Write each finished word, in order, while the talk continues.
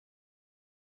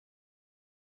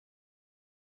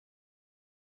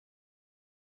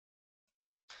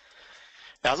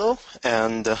Hello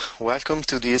and welcome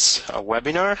to this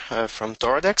webinar from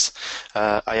Toradex.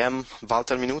 I am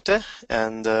Walter Minute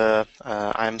and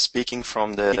I am speaking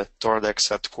from the Toradex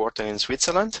headquarters in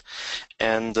Switzerland.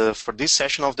 And for this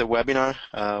session of the webinar,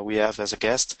 we have as a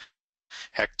guest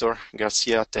Hector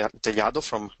Garcia Tellado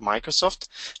from Microsoft.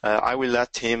 I will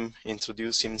let him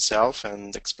introduce himself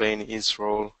and explain his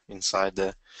role inside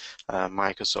the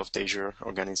Microsoft Azure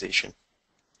organization.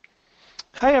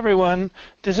 Hi everyone,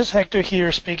 this is Hector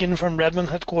here speaking from Redmond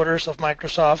headquarters of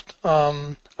Microsoft.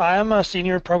 I am a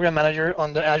senior program manager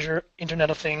on the Azure Internet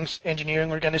of Things engineering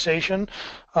organization.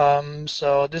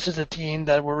 So this is the team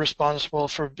that we're responsible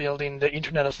for building the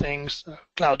Internet of Things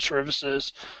cloud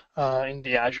services in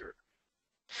the Azure.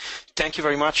 Thank you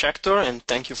very much, Hector, and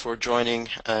thank you for joining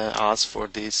us for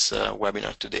this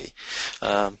webinar today.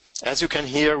 As you can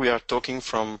hear, we are talking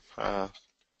from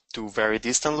two very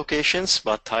distant locations,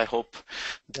 but I hope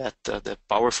that the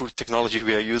powerful technology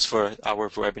we are using for our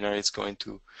webinar is going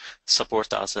to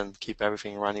support us and keep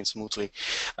everything running smoothly.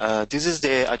 This is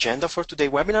the agenda for today's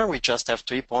webinar. We just have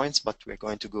 3 points, but we're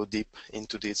going to go deep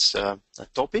into these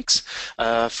topics.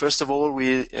 First of all,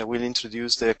 we will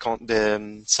introduce the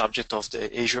subject of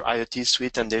the Azure IoT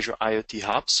Suite and Azure IoT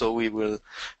Hub. So we will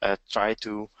try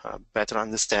to better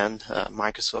understand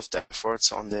Microsoft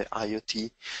efforts on the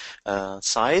IoT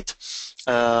side.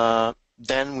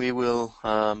 Then we will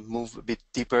move a bit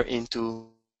deeper into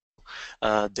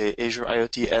the Azure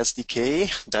IoT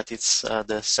SDK, that is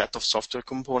the set of software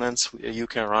components you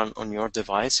can run on your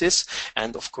devices.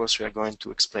 And of course, we are going to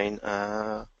explain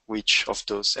which of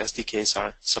those SDKs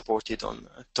are supported on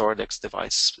Toradex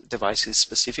devices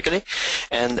specifically.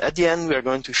 And at the end, we are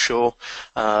going to show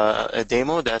a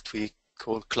demo that we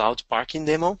call Cloud Parking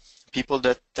Demo. People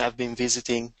that have been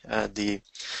visiting the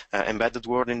Embedded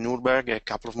World in Nuremberg a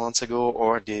couple of months ago,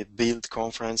 or the Build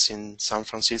conference in San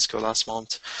Francisco last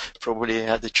month, probably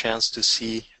had the chance to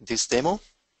see this demo.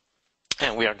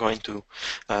 And we are going to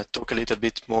talk a little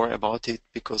bit more about it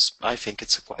because I think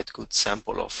it's a quite good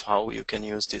sample of how you can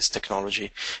use this technology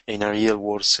in a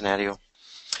real-world scenario.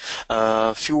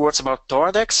 A few words about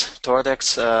Toradex.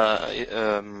 Toradex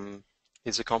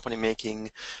is a company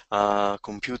making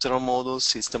computer on modules,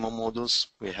 system on modules.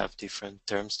 We have different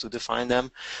terms to define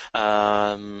them.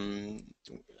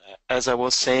 As I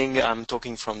was saying, I'm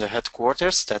talking from the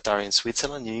headquarters that are in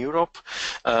Switzerland, in Europe,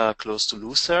 close to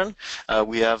Lucerne.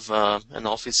 We have an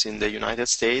office in the United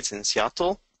States, in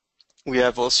Seattle. We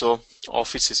have also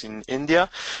offices in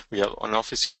India. We have an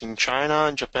office in China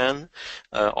and Japan,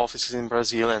 offices in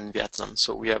Brazil and Vietnam.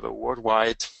 So we have a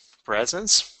worldwide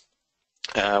presence.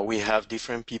 We have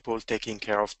different people taking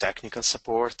care of technical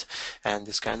support and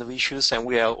this kind of issues, and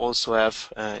we also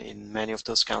have in many of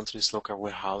those countries local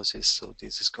warehouses, so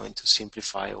this is going to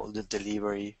simplify all the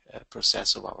delivery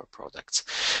process of our products.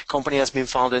 Company has been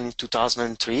founded in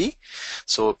 2003,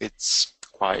 so it's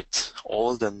quite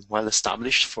old and well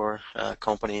established for a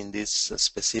company in this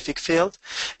specific field,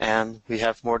 and we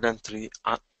have more than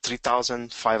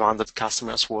 3,500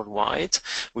 customers worldwide.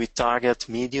 We target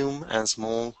medium and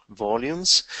small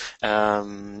volumes,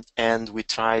 and we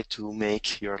try to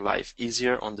make your life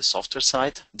easier on the software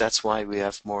side. That's why we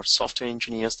have more software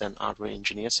engineers than hardware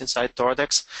engineers inside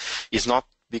Toradex. It's not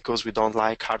because we don't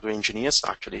like hardware engineers.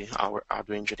 Actually, our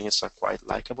hardware engineers are quite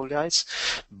likable guys,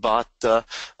 but the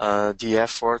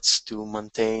efforts to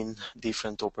maintain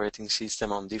different operating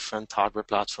system on different hardware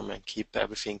platform and keep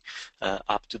everything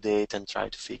up to date and try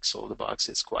to fix all the bugs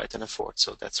is quite an effort.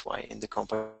 So that's why in the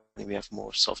company we have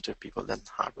more software people than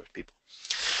hardware people.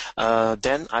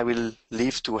 Then I will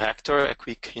leave to Hector a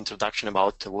quick introduction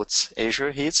about what Azure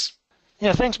is.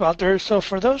 Yeah, thanks, Walter. So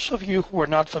for those of you who are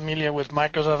not familiar with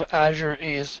Microsoft Azure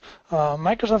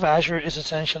Microsoft Azure is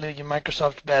essentially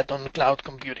Microsoft's bet on cloud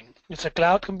computing. It's a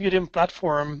cloud computing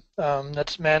platform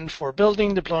that's meant for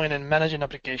building, deploying, and managing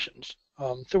applications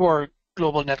through our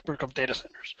global network of data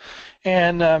centers.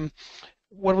 And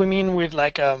what we mean with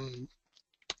like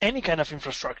any kind of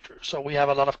infrastructure. So we have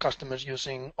a lot of customers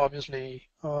using, obviously,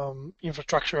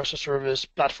 infrastructure as a service,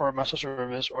 platform as a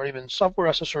service, or even software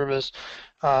as a service.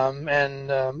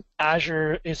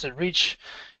 Azure is rich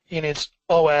in its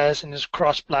OS and its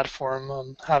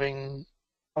cross-platform, having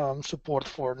support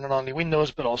for not only Windows,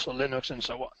 but also Linux and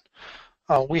so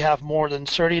on. We have more than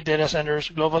 30 data centers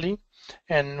globally,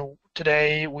 and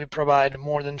today we provide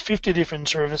more than 50 different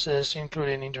services,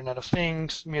 including Internet of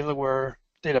Things, middleware,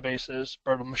 databases,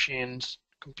 virtual machines,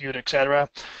 compute, etc.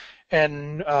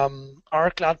 And our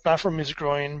cloud platform is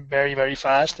growing very, very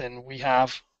fast, and we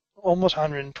have almost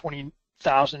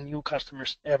 120,000 new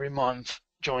customers every month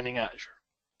joining Azure.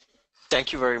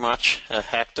 Thank you very much,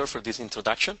 Hector, for this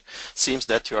introduction. Seems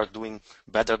that you are doing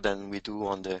better than we do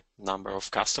on the number of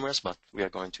customers, but we are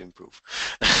going to improve.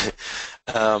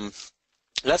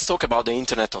 Let's talk about the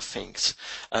Internet of Things.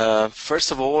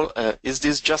 First of all, is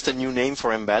this just a new name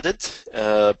for embedded?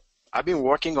 I've been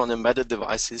working on embedded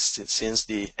devices since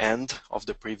the end of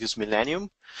the previous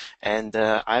millennium, and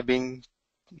I've been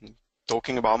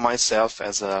talking about myself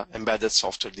as an embedded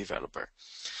software developer.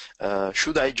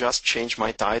 Should I just change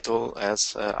my title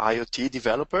as IoT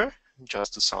developer,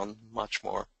 just to sound much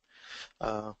more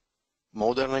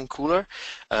modern and cooler?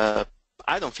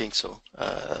 I don't think so.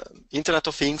 Internet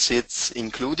of Things, it's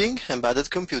including embedded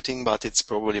computing, but it's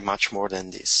probably much more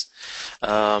than this.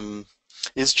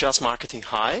 Is just marketing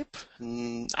hype?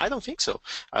 I don't think so.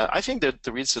 I think that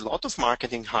there is a lot of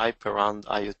marketing hype around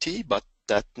IoT, but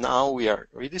that now we are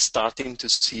really starting to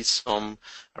see some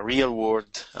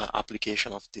real-world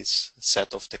application of this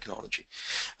set of technology.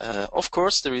 Of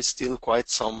course, there is still quite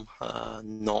some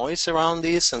noise around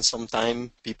this, and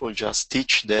sometimes people just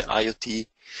teach the IoT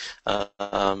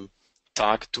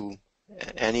tag to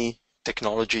any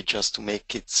technology just to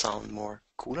make it sound more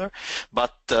cooler.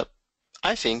 But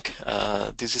I think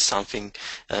this is something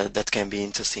that can be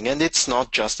interesting, and it's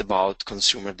not just about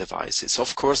consumer devices.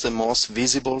 Of course, the most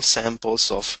visible samples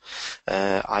of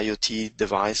IoT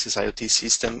devices, IoT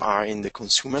system, are in the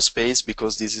consumer space,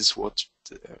 because this is what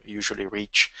usually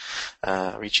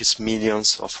reaches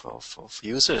millions of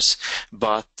users.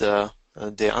 But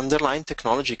the underlying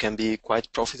technology can be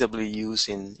quite profitably used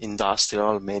in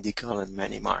industrial, medical, and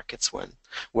many markets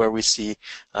where we see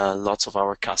lots of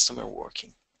our customers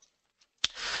working.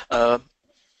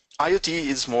 IoT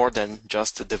is more than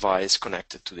just a device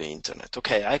connected to the internet.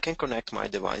 Okay, I can connect my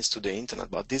device to the internet,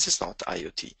 but this is not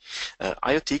IoT.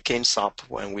 IoT came up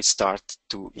when we start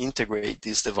to integrate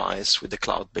this device with the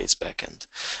cloud-based backend.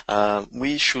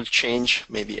 We should change,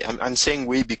 maybe, I'm saying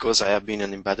we because I have been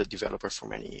an embedded developer for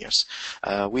many years.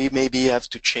 We maybe have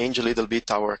to change a little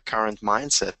bit our current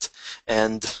mindset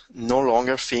and no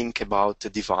longer think about the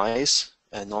device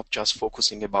and not just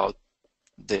focusing about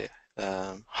the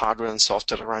hardware and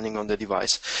software running on the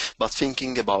device, but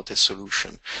thinking about a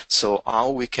solution. So how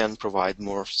we can provide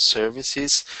more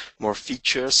services, more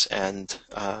features, and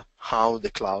how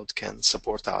the cloud can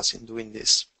support us in doing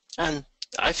this. And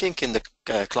I think in the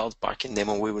cloud parking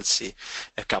demo, we will see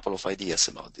a couple of ideas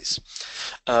about this.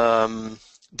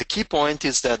 The key point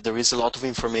is that there is a lot of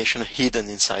information hidden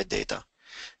inside data.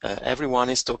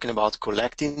 Everyone is talking about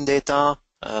collecting data,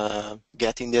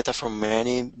 getting data from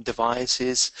many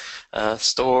devices,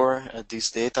 store this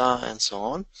data, and so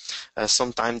on.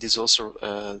 Sometimes this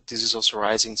is also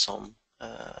raising some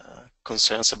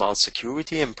concerns about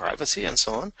security and privacy and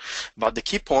so on. But the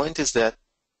key point is that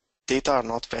data are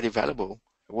not very valuable.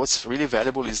 What's really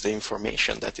valuable is the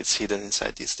information that is hidden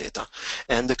inside this data,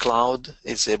 and the cloud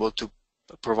is able to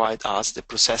provide us the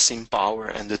processing power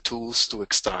and the tools to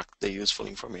extract the useful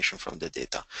information from the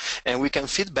data. And we can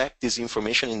feed back this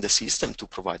information in the system to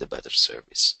provide a better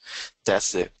service.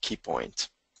 That's the key point.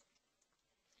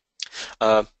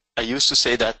 I used to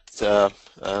say that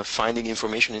finding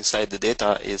information inside the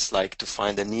data is like to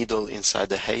find a needle inside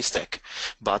the haystack.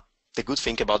 But the good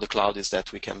thing about the cloud is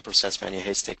that we can process many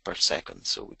haystacks per second,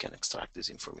 so we can extract this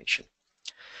information.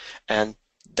 And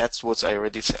that's what I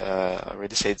already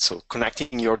said. So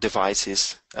connecting your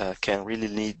devices can really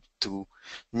lead to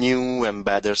new and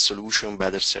better solutions,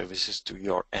 better services to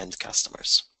your end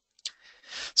customers.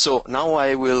 So now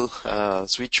I will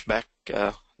switch back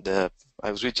I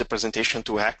will switch the presentation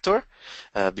to Hector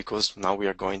because now we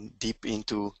are going deep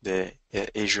into the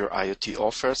Azure IoT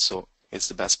offer. So it's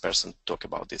the best person to talk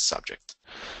about this subject.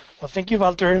 Well, thank you,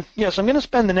 Walter. Yes, I'm going to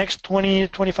spend the next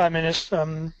 20-25 minutes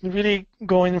really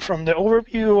going from the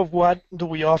overview of what do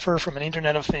we offer from an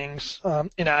Internet of Things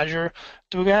in Azure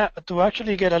to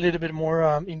actually get a little bit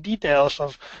more in details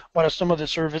of what are some of the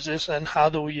services and how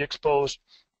do we expose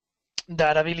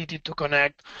that ability to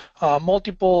connect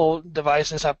multiple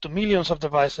devices up to millions of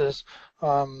devices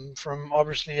from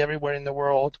obviously everywhere in the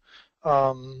world.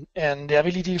 And the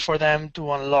ability for them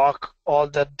to unlock all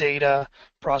that data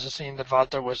processing that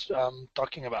Walter was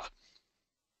talking about.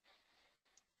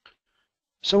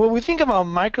 So when we think about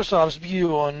Microsoft's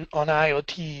view on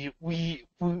IoT, we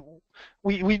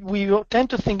tend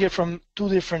to think it from two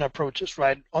different approaches,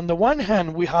 right? On the one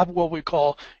hand, we have what we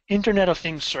call Internet of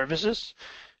Things services,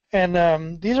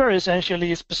 and these are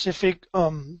essentially specific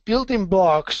building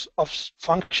blocks of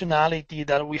functionality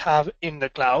that we have in the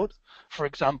cloud. For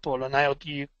example, an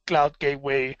IoT cloud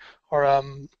gateway or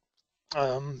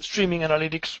streaming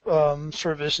analytics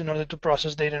service in order to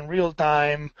process data in real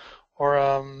time, or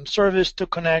service to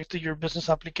connect to your business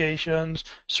applications,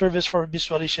 service for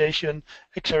visualization,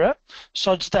 etc.,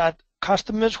 such that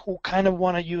customers who kind of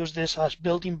want to use this as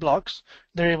building blocks,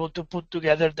 they're able to put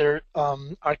together their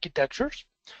architectures.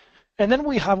 And then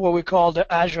we have what we call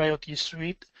the Azure IoT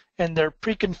Suite and their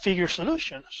pre-configured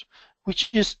solutions, which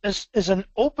is an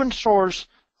open source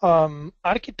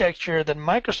architecture that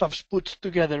Microsoft puts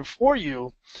together for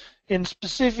you in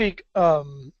specific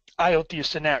IoT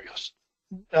scenarios.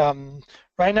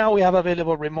 Right now we have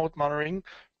available remote monitoring,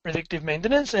 predictive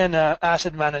maintenance, and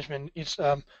asset management is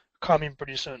coming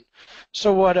pretty soon.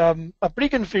 So what a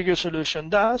pre-configured solution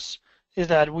does is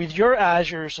that with your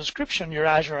Azure subscription, your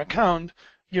Azure account,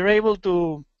 you're able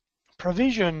to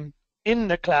provision in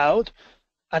the cloud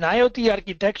an IoT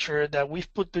architecture that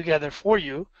we've put together for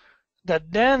you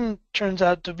that then turns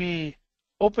out to be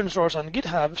open source on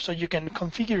GitHub, so you can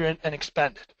configure it and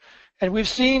expand it. And we've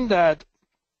seen that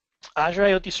Azure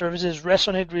IoT services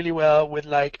resonate really well with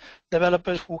like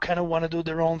developers who kind of want to do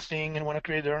their own thing and want to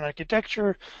create their own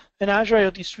architecture. And Azure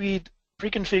IoT Suite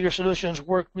pre-configured solutions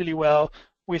work really well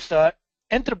with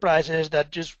enterprises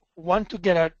that just want to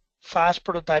get a fast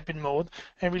prototyping mode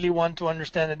and really want to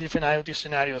understand the different IoT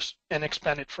scenarios and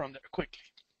expand it from there quickly.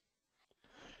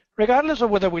 Regardless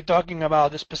of whether we're talking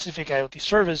about the specific IoT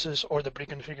services or the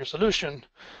pre-configured solution,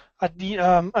 at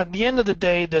the end of the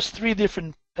day, there's three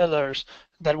different pillars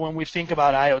that when we think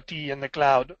about IoT and the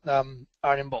cloud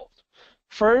are involved.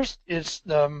 First is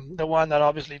the one that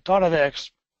obviously Toradex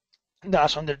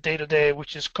does on their day-to-day,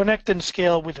 which is connect and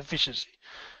scale with efficiency.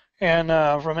 And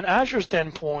from an Azure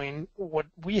standpoint, what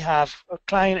we have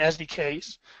client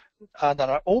SDKs that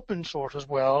are open source as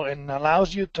well and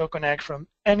allows you to connect from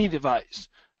any device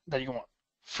that you want,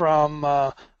 from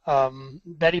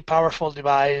very powerful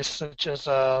device such as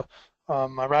a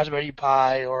Raspberry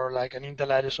Pi or like an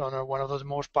Intel Edison or one of those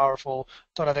most powerful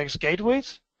Toradex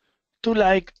gateways, to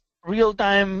like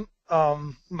real-time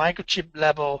microchip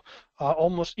level,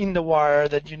 almost in the wire,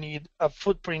 that you need a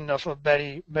footprint of a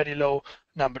very, very low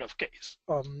number of Ks.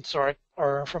 So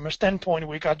from a standpoint,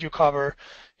 we got you covered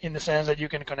in the sense that you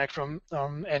can connect from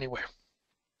anywhere.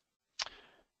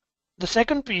 The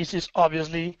second piece is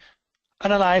obviously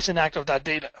analyze and act of that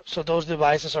data. So those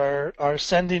devices are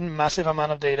sending massive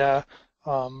amount of data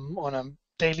on a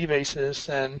daily basis,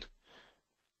 and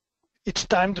it's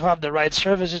time to have the right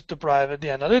services to provide the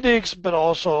analytics, but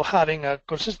also having a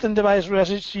consistent device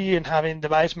registry and having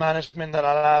device management that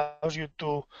allows you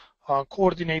to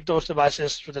coordinate those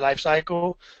devices through the life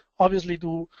cycle, obviously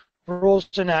do roles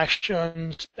and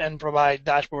actions, and provide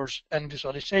dashboards and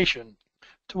visualization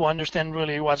to understand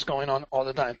really what's going on all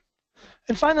the time.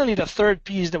 And finally, the third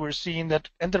piece that we're seeing that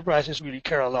enterprises really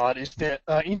care a lot is the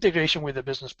integration with the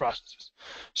business processes.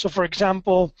 So for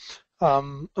example, I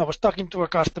was talking to a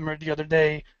customer the other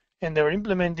day, and they were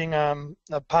implementing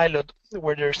a pilot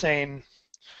where they're saying,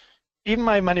 in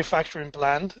my manufacturing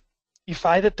plant, if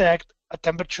I detect a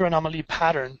temperature anomaly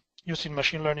pattern using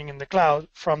machine learning in the cloud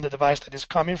from the device that is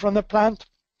coming from the plant,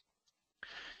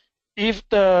 if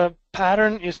the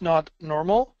pattern is not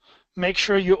normal, make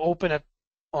sure you open it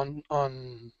on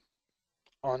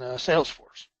a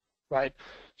Salesforce, right?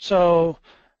 So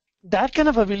that kind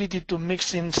of ability to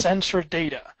mix in sensor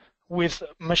data with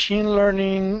machine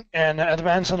learning and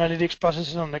advanced analytics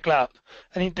processes on the cloud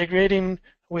and integrating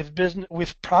with business,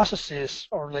 with processes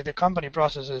or like the company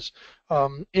processes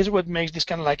is what makes this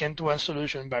kind of like end-to-end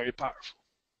solution very powerful.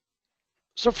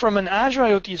 So from an Azure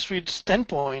IoT Suite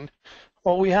standpoint,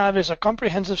 what we have is a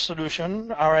comprehensive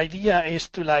solution. Our idea is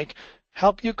to like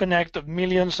help you connect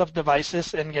millions of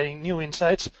devices and getting new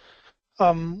insights.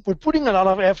 We're putting a lot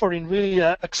of effort in really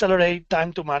accelerate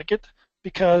time to market,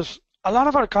 because a lot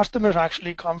of our customers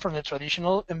actually come from the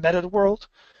traditional embedded world,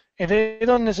 and they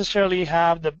don't necessarily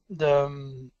have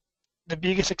the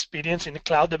biggest experience in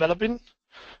cloud developing.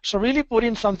 So really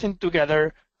putting something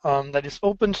together that is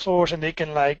open source and they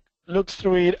can like look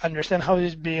through it, understand how it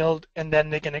is built, and then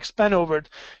they can expand over it,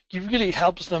 it really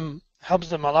helps them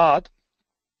a lot.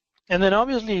 And then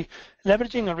obviously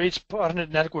leveraging a rich partner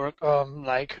network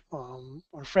like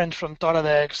our friends from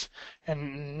Toradex,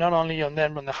 and not only on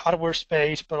them on the hardware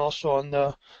space, but also on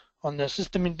the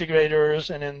system integrators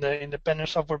and in the independent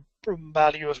software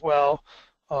value as well.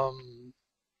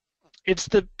 It's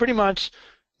pretty much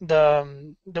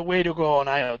the way to go on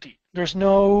IoT. There's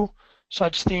no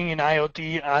such thing in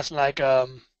IoT as like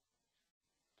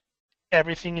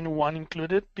everything in one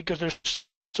included, because there's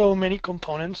so many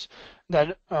components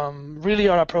that really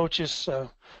our approach is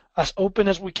as open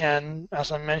as we can.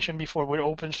 As I mentioned before, we're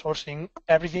open sourcing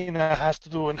everything that has to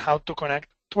do and how to connect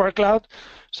to our cloud,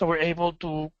 so we're able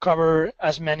to cover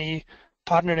as many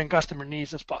partner and customer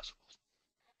needs as possible.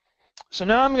 So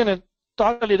now I'm going to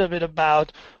talk a little bit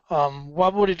about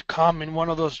what would it come in one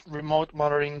of those remote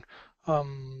monitoring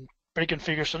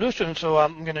pre-configured solutions. So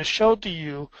I'm going to show to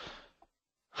you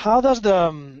how does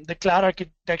the cloud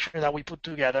architecture that we put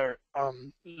together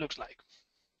looks like.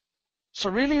 So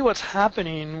really what's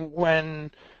happening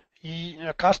when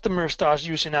a customer starts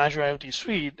using Azure IoT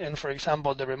Suite, and for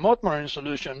example, the remote monitoring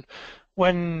solution,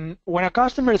 when a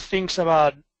customer thinks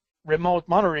about remote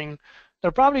monitoring,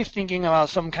 they're probably thinking about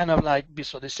some kind of like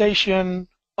visualization,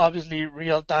 obviously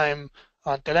real-time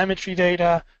telemetry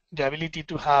data, the ability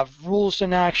to have rules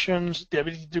and actions, the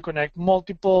ability to connect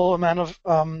multiple amount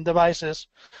of devices.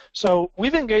 So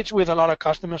we've engaged with a lot of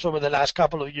customers over the last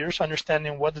couple of years,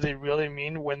 understanding what do they really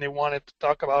mean when they wanted to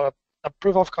talk about a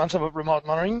proof of concept of remote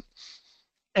monitoring.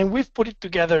 And we've put it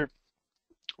together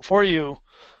for you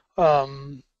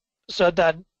so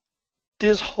that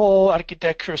this whole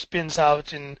architecture spins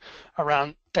out in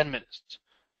around 10 minutes.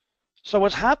 So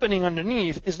what's happening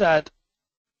underneath is that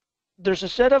there's a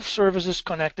set of services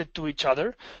connected to each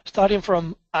other, starting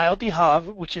from IoT Hub,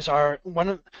 which is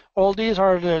all these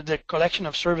are the collection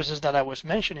of services that I was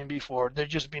mentioning before. They're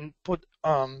just been put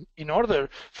in order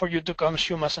for you to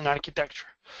consume as an architecture.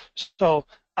 So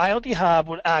IoT Hub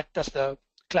would act as the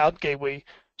cloud gateway,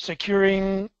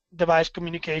 securing device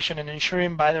communication and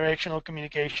ensuring bidirectional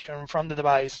communication from the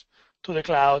device to the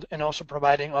cloud, and also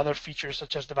providing other features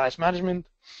such as device management.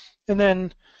 And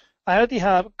then IoT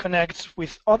Hub connects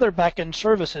with other backend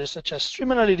services such as Stream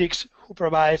Analytics, who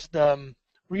provides the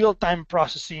real-time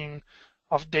processing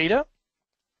of data,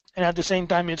 and at the same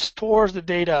time it stores the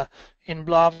data in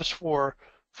blobs for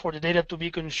the data to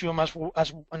be consumed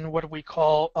as in what we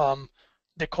call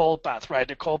the call path, right?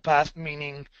 The call path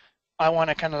meaning I want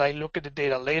to kind of like look at the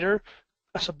data later,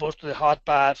 as opposed to the hot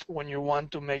path when you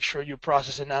want to make sure you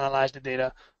process and analyze the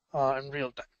data in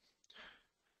real time.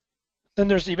 Then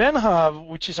there's Event Hub,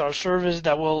 which is our service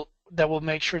that will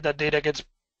make sure that data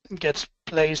gets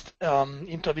placed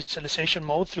into a visualization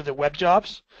mode through the web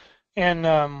jobs. And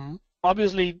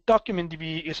obviously,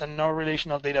 DocumentDB is a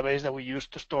non-relational database that we use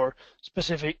to store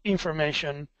specific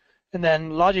information. And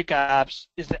then Logic Apps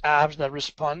is the apps that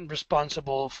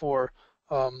responsible for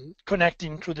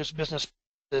connecting to this business,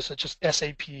 such as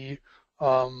SAP,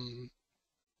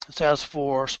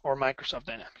 Salesforce, or Microsoft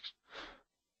Dynamics.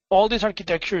 All this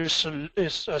architecture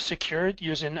is secured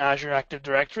using Azure Active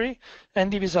Directory, and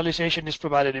the visualization is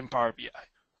provided in Power BI.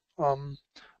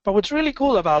 But what's really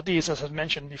cool about these, as I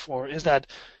mentioned before, is that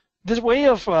this way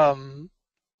of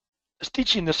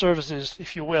stitching the services,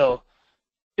 if you will,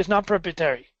 is not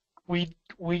proprietary. We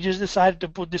just decided to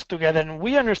put this together, and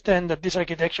we understand that this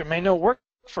architecture may not work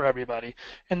for everybody,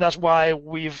 and that's why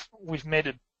we've made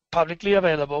it publicly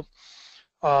available,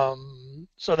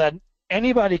 so that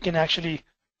anybody can actually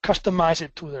customize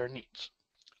it to their needs.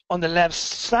 On the left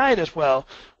side as well,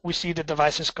 we see the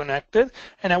devices connected,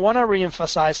 and I want to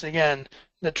reemphasize again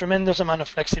the tremendous amount of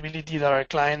flexibility that our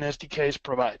client SDKs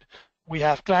provide. We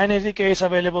have client SDKs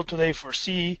available today for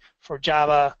C, for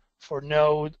Java, for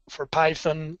Node, for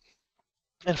Python,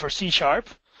 and for C#.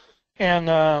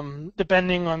 And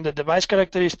depending on the device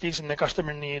characteristics and the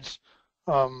customer needs,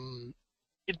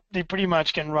 they pretty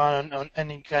much can run on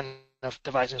any kind of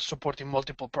devices supporting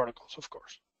multiple protocols, of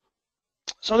course.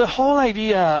 So the whole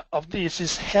idea of this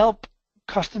is help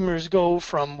customers go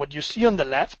from what you see on the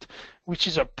left, which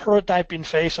is a prototyping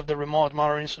phase of the remote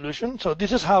monitoring solution. So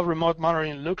this is how remote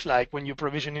monitoring looks like when you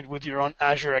provision it with your own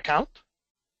Azure account,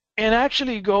 and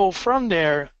actually go from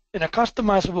there in a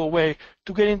customizable way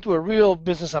to get into a real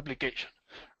business application,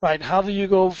 right? How do you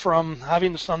go from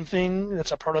having something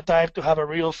that's a prototype to have a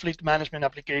real fleet management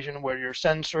application where your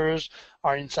sensors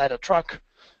are inside a truck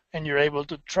and you're able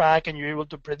to track and you're able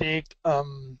to predict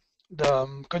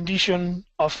the condition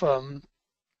of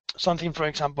something, for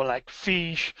example, like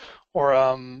fish or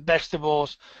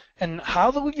vegetables, and how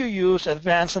do you use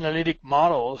advanced analytic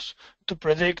models to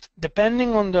predict,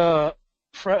 depending on the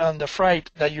freight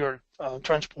that you're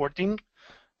transporting,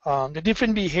 the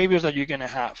different behaviors that you're going to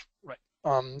have, right?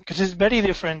 Because it's very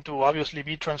different to obviously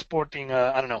be transporting,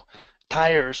 I don't know,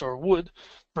 tires or wood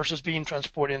versus being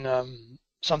transporting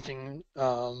something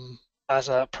as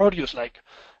a produce like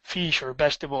fish or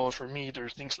vegetables or meat or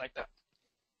things like that.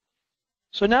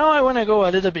 So now I want to go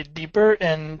a little bit deeper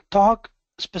and talk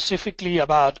specifically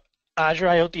about Azure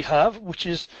IoT Hub, which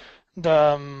is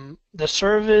the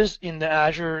service in the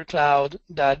Azure cloud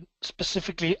that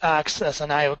specifically acts as an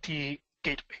IoT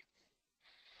gateway.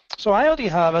 So IoT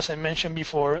Hub, as I mentioned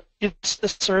before, it's a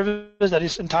service that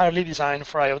is entirely designed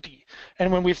for IoT.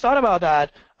 And when we thought about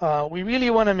that, we really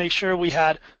want to make sure we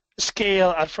had scale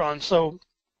up front. So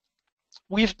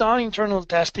we've done internal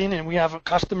testing and we have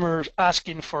customers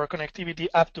asking for connectivity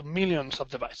up to millions of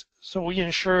devices. So we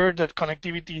ensure that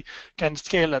connectivity can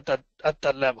scale at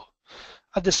that level.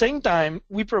 At the same time,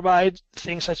 we provide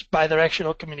things such as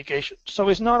bidirectional communication. So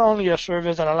it's not only a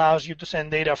service that allows you to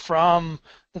send data from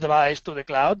the device to the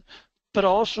cloud, but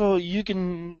also you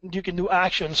can do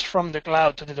actions from the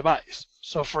cloud to the device.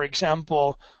 So for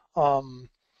example,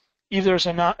 if there's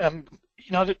in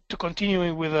order to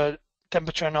continue with a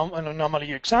temperature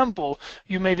anomaly example,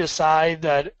 you may decide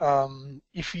that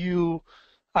if you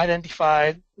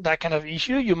identify that kind of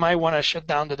issue, you might want to shut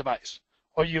down the device,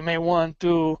 or you may want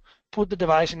to put the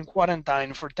device in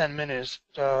quarantine for 10 minutes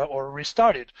or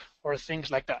restart it, or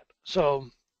things like that. So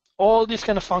all these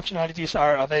kind of functionalities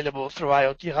are available through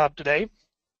IoT Hub today.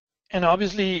 And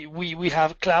obviously, we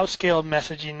have cloud scale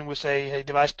messaging. We say hey,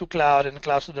 device to cloud and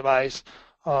cloud to device.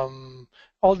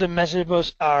 All the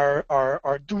messages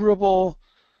are durable.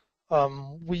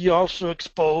 We also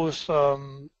expose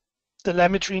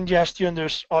telemetry ingestion.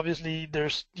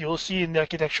 You'll see in the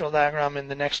architectural diagram in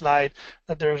the next slide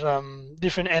that there's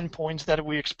different endpoints that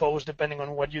we expose depending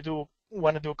on what you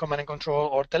want to do, command and control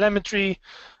or telemetry.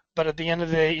 But at the end of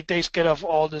the day, it takes care of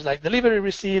all this like delivery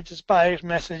receipts, spikes,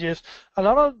 messages, a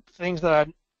lot of things that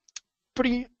are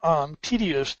pretty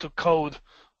tedious to code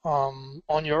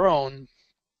on your own,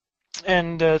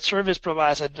 and the service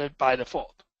provides it by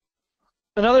default.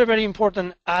 Another very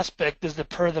important aspect is the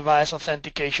per-device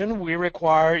authentication. We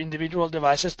require individual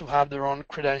devices to have their own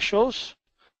credentials,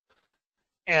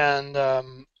 and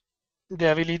the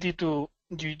ability to,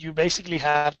 you basically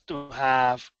have to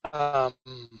have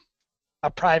a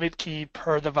private key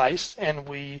per device, and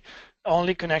we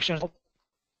only connections.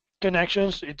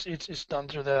 It's done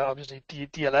through the obviously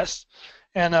TLS,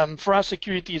 and for us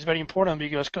security is very important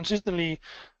because consistently,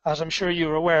 as I'm sure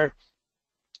you're aware,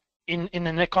 in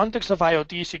the context of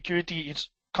IoT, security is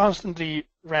constantly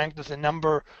ranked as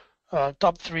the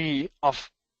top 3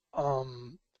 of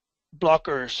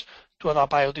blockers to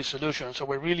adopt IoT solutions. So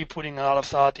we're really putting a lot of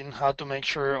thought in how to make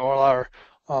sure all our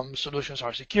solutions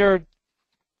are secured.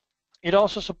 It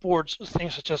also supports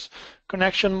things such as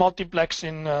connection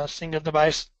multiplexing, single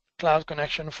device cloud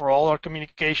connection for all our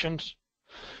communications.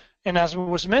 And as we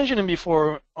was mentioning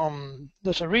before,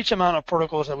 there's a rich amount of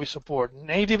protocols that we support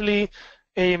natively,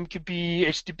 AMQP,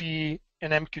 HTTP,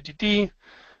 and MQTT.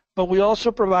 But we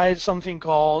also provide something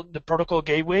called the protocol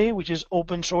gateway, which is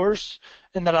open source,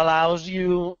 and that allows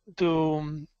you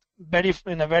to,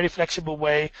 in a very flexible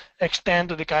way, extend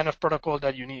to the kind of protocol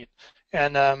that you need.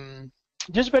 And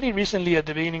just very recently, at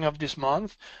the beginning of this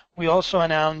month, we also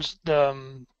announced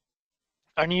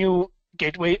our new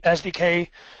gateway SDK,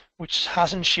 which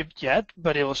hasn't shipped yet,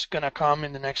 but it was going to come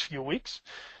in the next few weeks.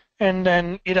 And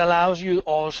then it allows you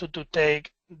also to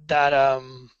take that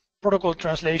protocol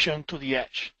translation to the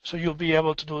edge. So you'll be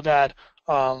able to do that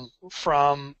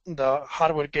from the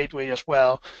hardware gateway as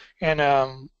well.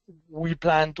 And we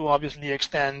plan to obviously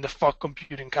extend the fog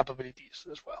computing capabilities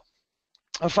as well.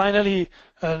 And finally,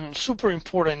 super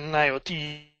important in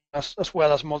IoT as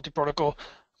well as multi-protocol,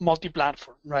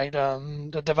 multi-platform, right?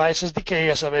 The device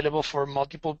SDK is available for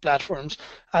multiple platforms.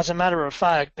 As a matter of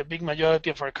fact, the big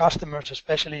majority of our customers,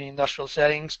 especially in industrial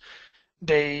settings,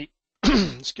 they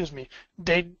excuse me,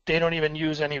 they don't even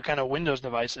use any kind of Windows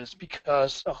devices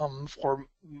because for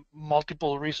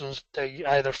multiple reasons, they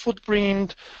either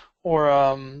footprint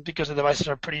or because the devices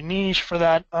are pretty niche for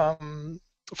that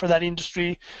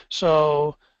industry.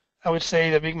 So I would say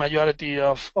the big majority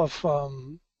of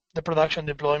the production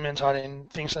deployments are in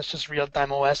things such as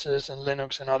real-time OSs and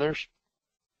Linux and others.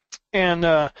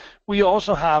 And we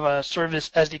also have a service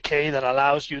SDK that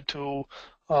allows you to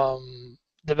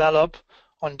develop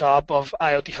on top of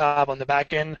IoT Hub on the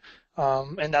back end,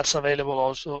 and that's available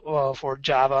also for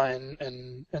Java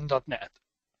and .NET.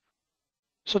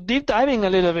 So deep diving a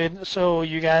little bit, so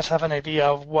you guys have an idea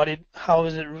of how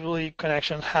is it really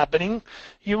connection happening.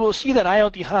 You will see that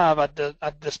IoT Hub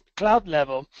at this cloud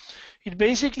level, it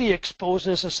basically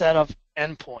exposes a set of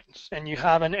endpoints, and you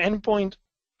have an endpoint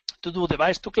to do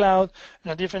device to cloud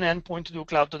and a different endpoint to do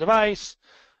cloud to device.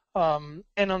 And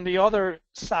on the other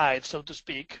side, so to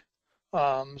speak,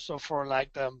 so for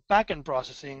like the backend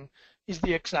processing is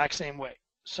the exact same way.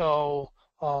 So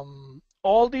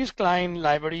all these client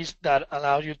libraries that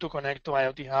allow you to connect to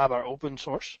IoT Hub are open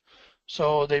source.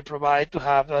 So they provide to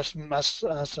have as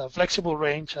a flexible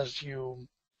range as you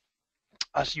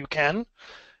can.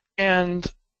 And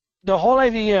the whole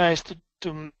idea is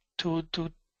to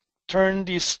turn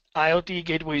this IoT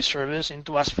gateway service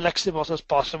into as flexible as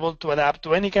possible to adapt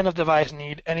to any kind of device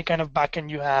need, any kind of backend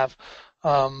you have,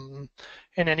 and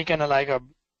any kind of like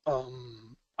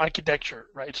architecture,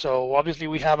 right? So obviously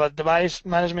we have a device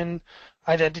management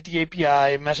identity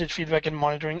API, message feedback and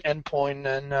monitoring endpoint,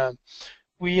 and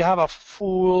we have a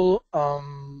full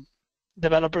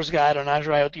developer's guide on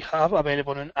Azure IoT Hub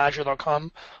available on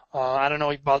azure.com. I don't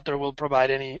know if Walter will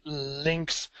provide any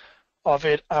links of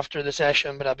it after the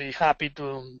session, but I'll be happy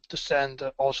to send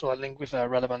also a link with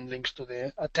relevant links to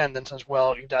the attendance as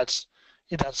well, if that's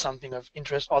something of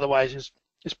interest. Otherwise,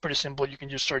 it's pretty simple. You can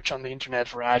just search on the internet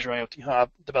for Azure IoT Hub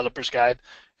Developer's Guide,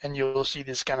 and you'll see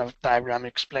this kind of diagram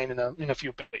explained in a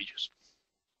few pages.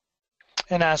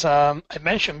 And as I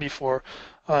mentioned before,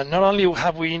 not only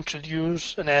have we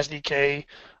introduced an SDK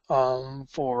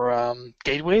for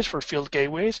gateways, for field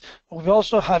gateways, but we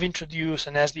also have introduced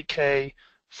an SDK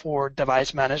for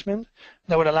device management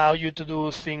that would allow you to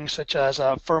do things such as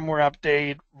a firmware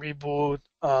update, reboot,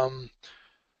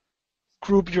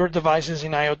 group your devices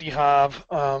in IoT Hub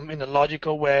in a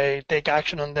logical way, take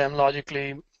action on them logically,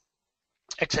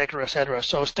 etc., etc.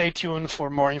 So stay tuned for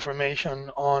more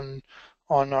information on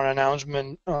our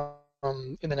announcement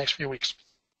in the next few weeks.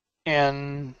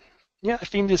 And yeah, I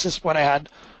think this is what I had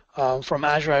from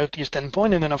Azure IoT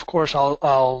standpoint, and then of course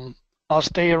I'll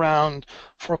stay around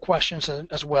for questions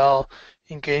as well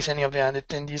in case any of the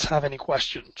attendees have any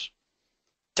questions.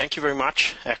 Thank you very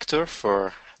much, Hector,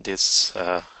 for this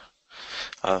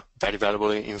very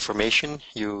valuable information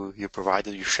you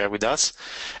provided, you shared with us.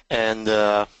 And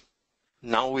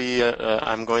now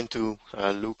I'm going to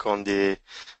look on the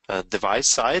device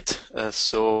side.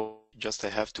 So just I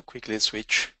have to quickly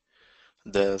switch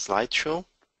the slideshow.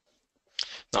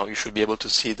 Now you should be able to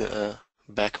see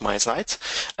back my slides.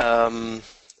 I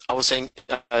was saying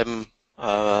I'm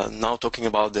now talking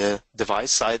about the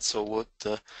device side, so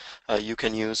what you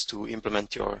can use to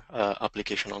implement your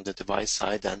application on the device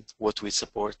side and what we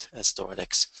support as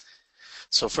Toradex.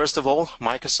 So first of all,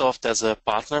 Microsoft has a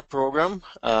partner program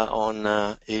on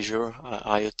Azure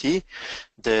IoT.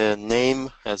 The name,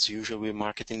 as usual,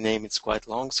 marketing name, it's quite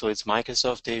long, so it's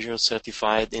Microsoft Azure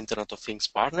Certified Internet of Things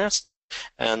Partners.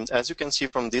 And as you can see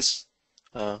from this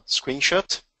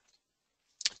screenshot,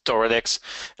 Toradex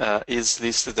is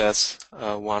listed as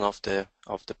one of the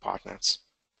partners.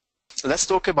 Let's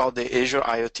talk about the Azure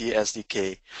IoT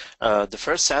SDK. The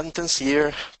first sentence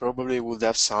here probably would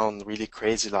have sounded really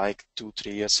crazy like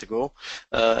 2-3 years ago.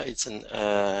 It's an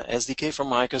SDK from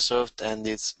Microsoft, and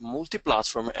it's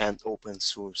multi-platform and open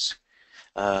source.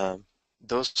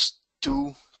 Those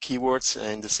two keywords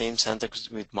in the same sentence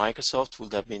with Microsoft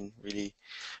would have been really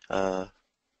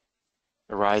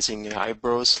rising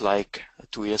eyebrows like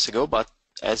 2 years ago, but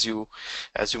as you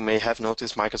may have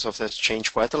noticed, Microsoft has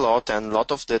changed quite a lot, and a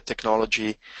lot of the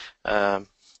technology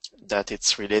that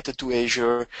it's related to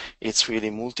Azure, it's really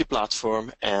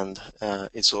multi-platform, and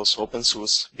it's also open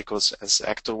source, because as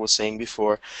Hector was saying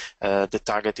before, the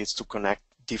target is to connect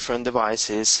different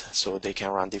devices so they can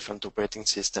run different operating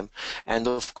system, and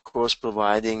of course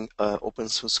providing open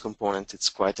source component, it's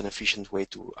quite an efficient way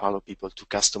to allow people to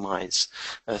customize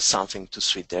something to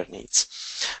suit their needs.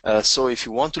 So if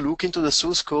you want to look into the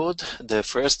source code, the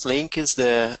first link is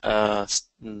the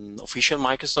official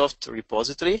Microsoft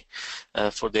repository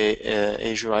for the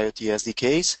Azure IoT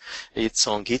SDKs. It's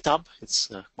on GitHub. It's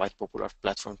a quite popular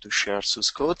platform to share source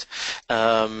code.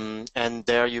 And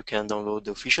there you can download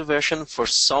the official version. For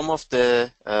some of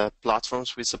the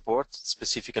platforms we support,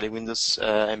 specifically Windows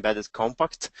Embedded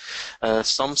Compact,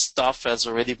 some stuff has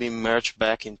already been merged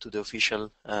back into the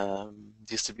official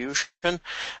distribution.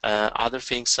 Other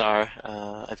things are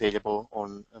available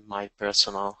on my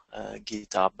personal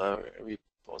GitHub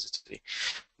repository.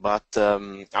 But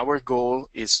our goal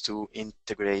is to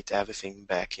integrate everything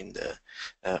back in the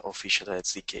official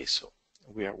SDK. So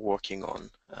we are working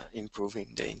on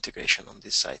improving the integration on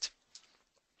this side.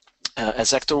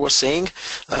 As Hector was saying,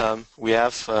 we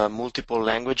have multiple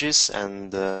languages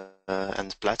and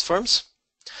platforms.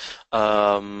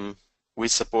 We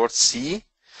support C,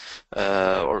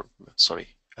 the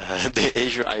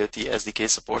Azure IoT SDK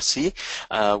supports C.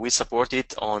 We support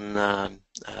it on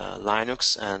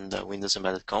Linux and Windows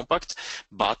Embedded Compact,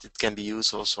 but it can be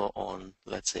used also on,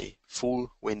 let's say,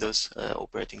 full Windows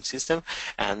operating system,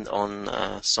 and on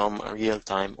some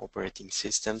real-time operating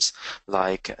systems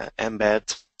like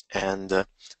Mbed and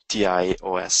TI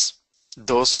OS.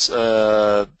 Those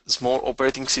small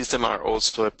operating systems are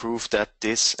also approved that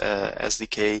this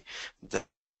SDK,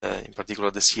 in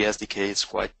particular the C SDK, is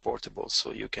quite portable,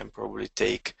 so you can probably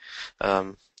take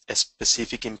a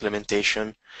specific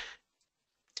implementation.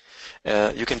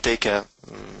 You can take a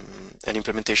an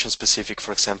implementation specific,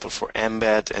 for example, for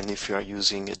embed, and if you are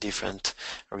using a different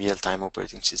real-time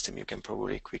operating system, you can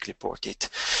probably quickly port it.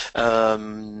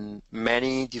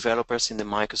 Many developers in the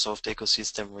Microsoft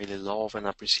ecosystem really love and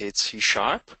appreciate C#,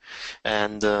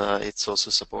 and it's also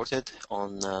supported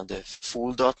on the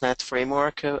full .NET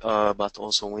framework, but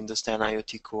also Windows 10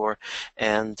 IoT Core,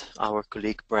 and our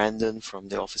colleague Brandon from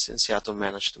the office in Seattle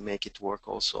managed to make it work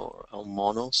also on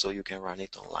Mono, so you can run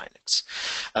it on Linux.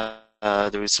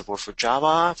 There is support for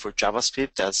Java, for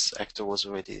JavaScript, as Hector was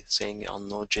already saying on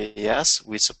Node.js.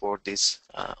 We support this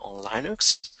on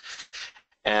Linux.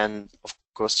 And of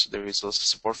course, there is also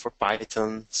support for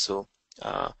Python. So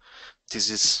this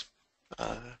is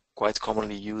quite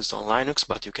commonly used on Linux,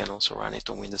 but you can also run it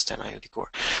on Windows 10 IoT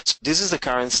Core. So this is the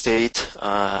current state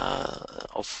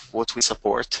of what we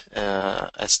support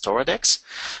as Toradex.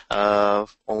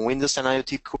 On Windows 10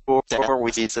 IoT Core,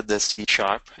 we did the C#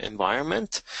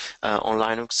 environment. On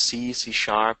Linux, C, C#,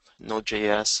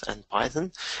 Node.js, and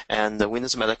Python. And the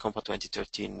Windows Meta Compa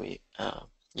 2013, we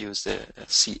use the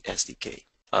C SDK.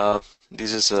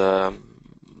 This is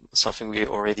something we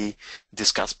already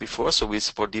discussed before. So we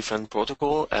support different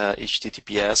protocol,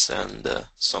 HTTPS and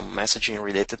some messaging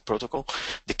related protocol.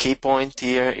 The key point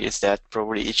here is that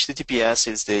probably HTTPS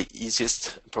is the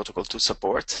easiest protocol to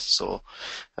support. So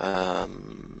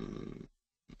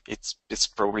it's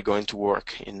probably going to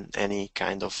work in any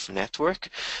kind of network.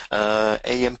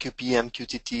 AMQP,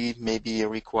 MQTT maybe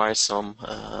requires some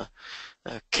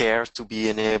care to be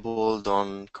enabled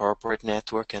on corporate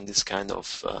network and this kind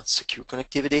of secure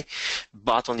connectivity.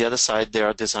 But on the other side, they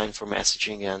are designed for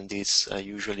messaging, and this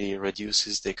usually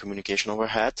reduces the communication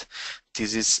overhead.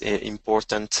 This is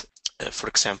important, for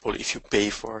example, if you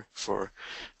pay for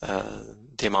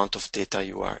the amount of data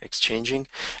you are exchanging.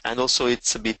 And also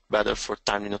it's a bit better for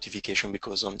timely notification,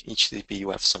 because on HTTP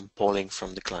you have some polling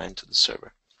from the client to the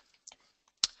server.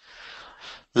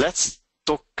 Let's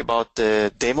talk about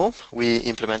the demo we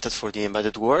implemented for the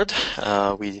embedded world.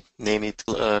 We name it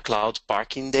Cloud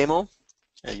Parking Demo.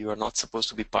 You are not supposed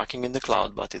to be parking in the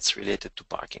cloud, but it's related to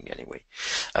parking anyway.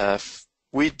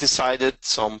 We decided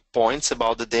some points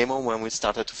about the demo when we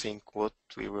started to think what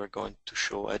we were going to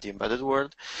show at the embedded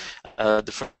world.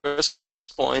 The first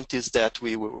point is that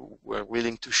we were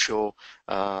willing to show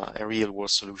a real-world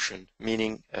solution,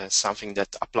 meaning something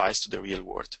that applies to the real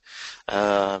world.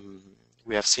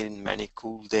 We have seen many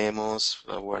cool demos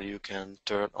where you can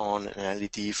turn on an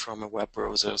LED from a web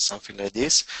browser, something like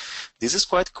this. This is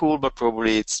quite cool, but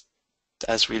probably it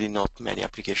has really not many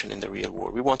applications in the real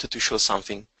world. We wanted to show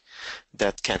something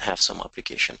that can have some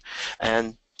application.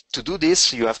 And to do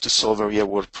this, you have to solve a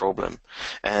real-world problem.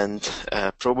 And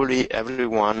probably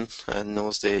everyone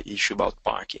knows the issue about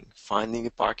parking, finding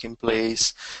a parking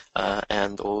place,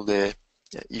 and all the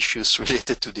issues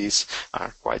related to this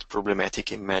are quite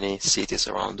problematic in many cities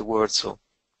around the world. So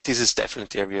this is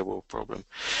definitely a real-world problem.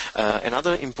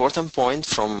 Another important point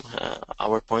from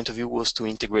our point of view was to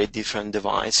integrate different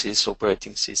devices,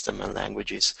 operating system, and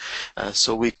languages.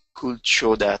 So we could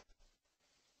show that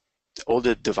all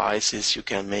the devices you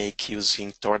can make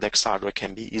using Toradex hardware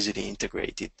can be easily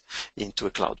integrated into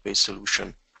a cloud-based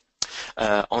solution.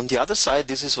 On the other side,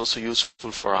 this is also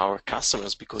useful for our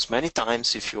customers, because many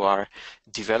times if you are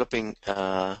developing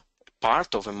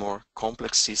part of a more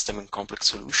complex system and complex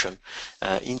solution,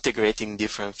 integrating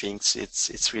different things,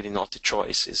 it's really not a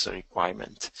choice, it's a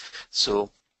requirement. So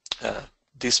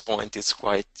this point is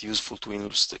quite useful to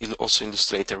also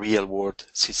illustrate a real-world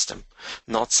system,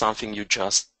 not something you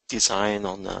just design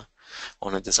on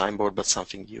a design board, but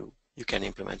something you can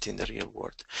implement in the real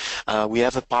world. We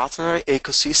have a partner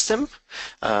ecosystem.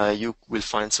 You will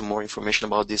find some more information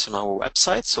about this on our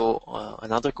website. So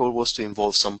another goal was to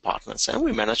involve some partners, and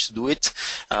we managed to do it.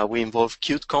 We involved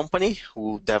Qt Company,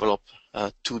 who developed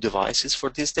 2 devices for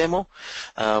this demo.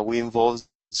 We involved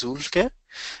Zulke,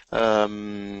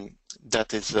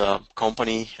 that is a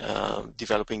company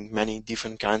developing many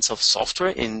different kinds of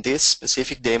software. In this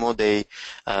specific demo, they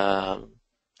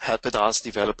helped us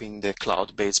developing the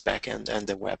cloud-based backend and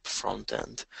the web front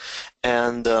end.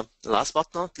 And last but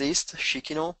not least,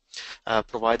 Shikino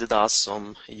provided us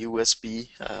some USB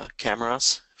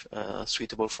cameras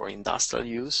suitable for industrial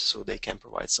use, so they can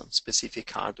provide some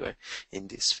specific hardware in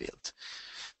this field.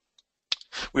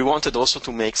 We wanted also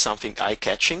to make something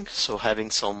eye-catching, so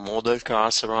having some model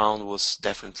cars around was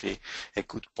definitely a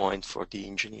good point for the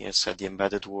engineers at the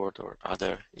Embedded World or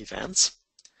other events.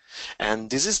 And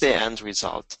this is the end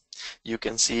result. You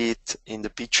can see it in the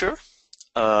picture.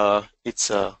 It's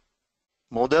a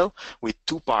model with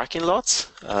 2 parking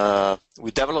lots.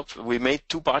 We made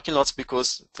 2 parking lots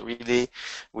because really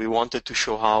we wanted to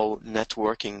show how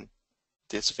networking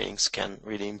these things can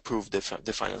really improve the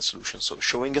final solution. So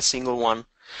showing a single one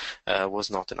was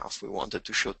not enough. We wanted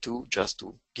to show two just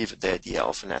to give the idea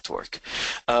of a network.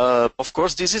 Of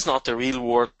course, this is not a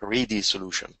real-world ready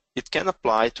solution. It can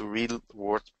apply to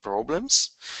real-world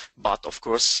problems, but of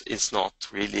course, it's not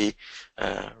really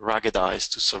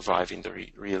ruggedized to survive in the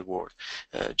real world.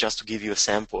 Just to give you a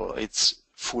sample, it's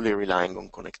fully relying on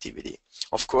connectivity.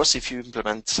 Of course, if you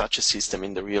implement such a system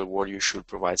in the real world, you should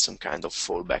provide some kind of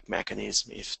fallback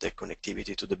mechanism if the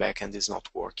connectivity to the backend is not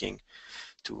working,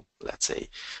 to, let's say,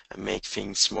 make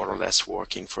things more or less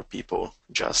working for people,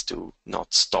 just to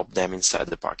not stop them inside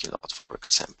the parking lot, for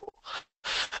example.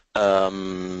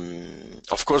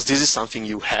 Of course, this is something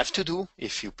you have to do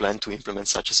if you plan to implement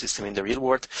such a system in the real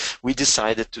world. We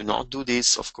decided to not do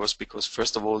this, of course, because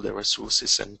first of all, the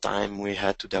resources and time we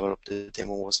had to develop the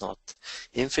demo was not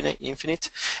infinite.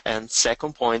 And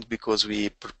second point, because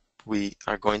we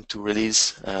are going to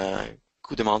release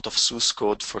good amount of source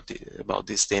code about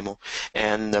this demo,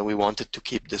 and we wanted to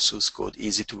keep the source code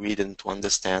easy to read and to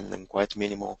understand and quite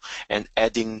minimal, and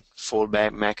adding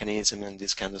fallback mechanism and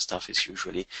this kind of stuff is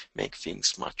usually make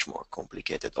things much more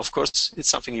complicated. Of course, it's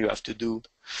something you have to do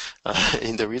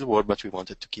in the real world, but we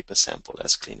wanted to keep a sample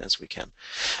as clean as we can.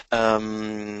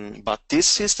 But this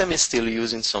system is still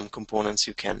using some components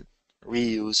you can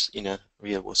reuse in a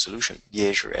real-world solution. The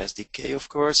Azure SDK, of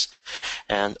course,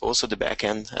 and also the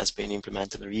backend has been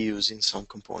implemented reusing some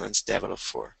components developed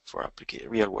for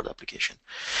real-world application.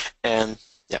 And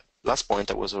yeah, last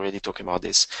point, I was already talking about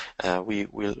this. We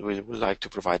would like to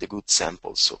provide a good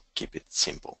sample, so keep it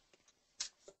simple.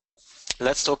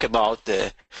 Let's talk about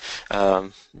the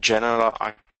general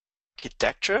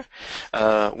architecture.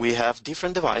 We have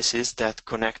different devices that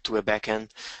connect to a backend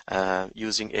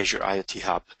using Azure IoT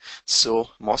Hub. So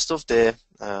most of the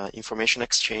information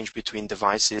exchange between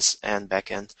devices and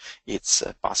backend, it's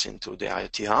passing through the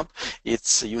IoT Hub.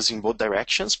 It's using both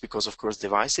directions because, of course,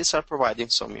 devices are providing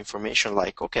some information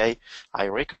like, okay, I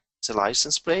recognize a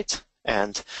license plate,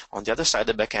 and on the other side,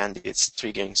 the backend, it's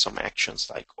triggering some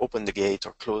actions like open the gate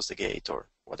or close the gate or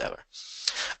whatever.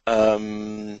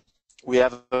 We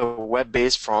have a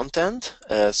web-based front end,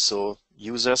 so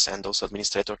users and also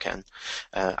administrator can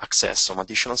access some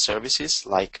additional services,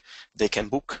 like they can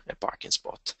book a parking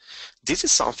spot. This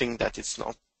is something that is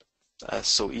not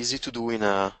so easy to do in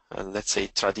a let's say,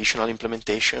 traditional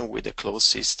implementation with a closed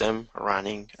system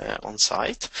running on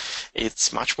site.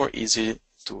 It's much more easy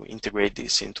to integrate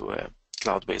this into a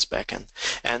cloud-based backend.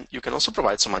 And you can also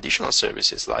provide some additional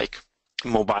services like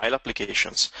mobile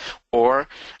applications, or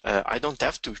I don't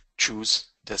have to choose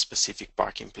the specific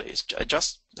parking place. I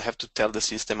just have to tell the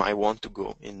system I want to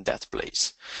go in that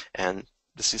place, and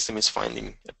the system is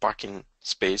finding a parking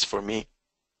space for me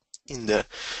in the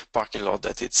parking lot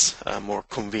that it's more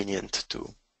convenient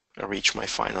to reach my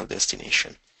final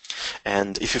destination.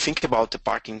 And if you think about the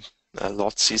parking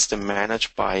lot system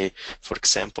managed by, for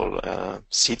example,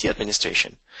 city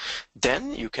administration,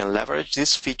 then you can leverage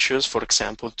these features, for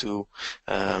example, to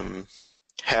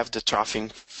have the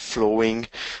traffic flowing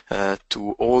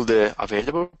to all the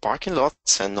available parking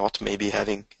lots and not maybe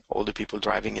having all the people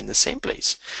driving in the same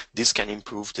place. This can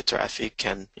improve the traffic,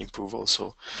 can improve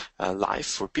also life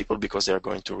for people because they're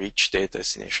going to reach their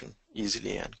destination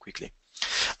easily and quickly.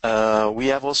 We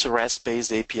have also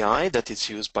REST-based API that is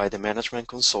used by the management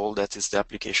console. That is the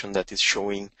application that is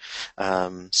showing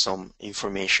some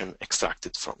information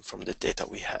extracted from the data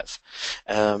we have.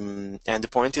 And the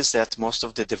point is that most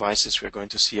of the devices we're going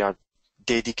to see are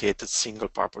dedicated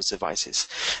single-purpose devices.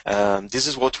 This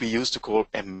is what we used to call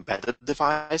embedded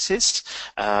devices.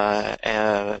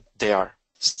 They are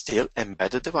still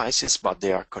embedded devices, but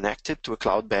they are connected to a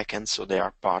cloud backend, so they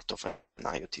are part of an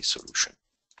IoT solution.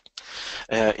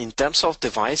 In terms of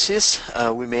devices,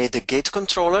 we made a gate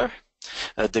controller.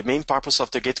 The main purpose of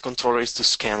the gate controller is to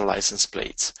scan license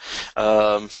plates.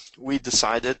 We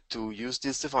decided to use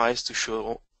this device to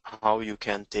show how you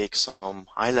can take some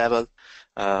high-level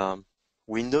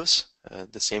Windows,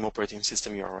 the same operating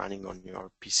system you are running on your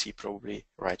PC probably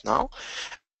right now,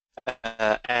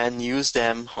 and use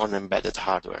them on embedded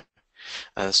hardware.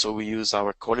 So we use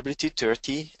our Callability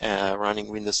 30 running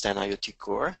Windows 10 IoT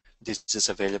Core. This is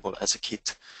available as a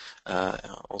kit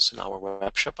also in our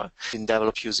web shop. It's been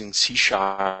developed using C#,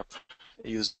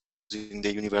 using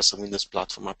the Universal Windows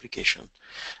Platform application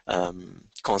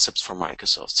concepts from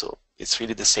Microsoft. So it's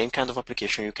really the same kind of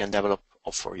application you can develop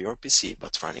for your PC,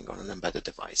 but running on an embedded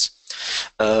device.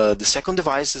 The second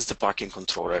device is the parking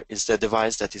controller. It's the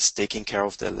device that is taking care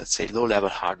of the, let's say, low-level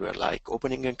hardware, like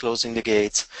opening and closing the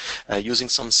gates, using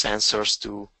some sensors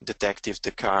to detect if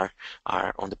the car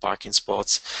are on the parking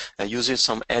spots, using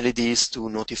some LEDs to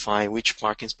notify which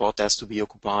parking spot has to be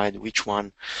occupied, which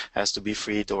one has to be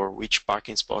freed, or which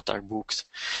parking spot are booked,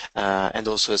 and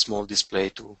also a small display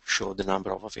to show the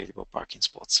number of available parking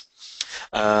spots.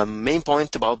 Main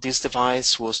point about this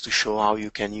device was to show how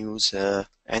you can use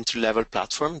entry-level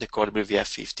platform. The Colibri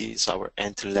VF50 is our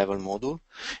entry-level module.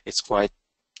 It's quite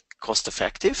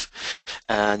cost-effective,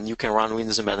 and you can run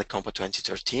Windows Embedded Compa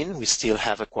 2013. We still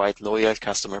have a quite loyal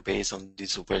customer base on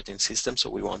this operating system, so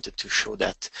we wanted to show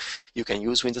that you can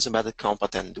use Windows Embedded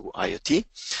Compa and do IoT.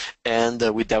 And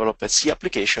we developed a C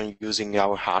application using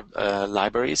our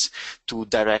libraries to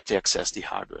directly access the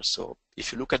hardware. So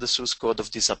if you look at the source code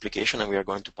of this application, and we are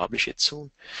going to publish it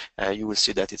soon, you will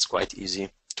see that it's quite easy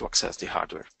to access the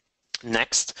hardware.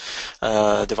 Next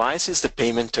device is the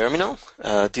payment terminal.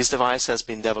 This device has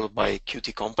been developed by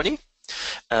Qt company,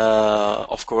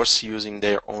 of course using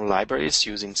their own libraries,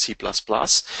 using C++.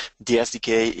 The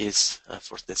SDK is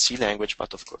for the C language,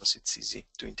 but of course it's easy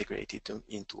to integrate it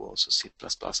into also C++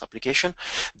 application.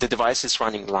 The device is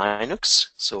running Linux,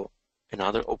 so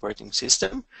another operating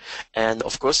system, and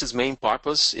of course its main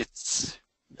purpose it's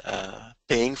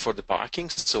paying for the parking,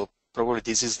 so probably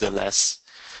this is the less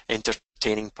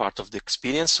entertaining part of the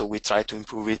experience, so we try to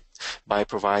improve it by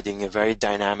providing a very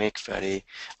dynamic, very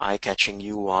eye-catching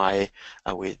UI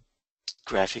with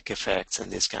graphic effects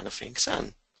and these kind of things,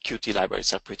 and Qt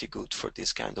libraries are pretty good for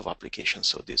this kind of application,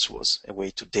 so this was a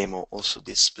way to demo also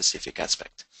this specific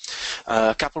aspect.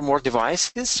 A couple more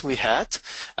devices we had.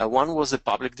 One was the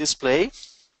public display.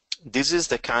 This is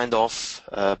the kind of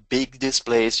big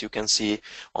displays you can see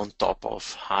on top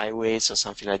of highways or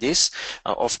something like this.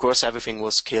 Of course, everything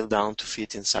was scaled down to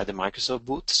fit inside the Microsoft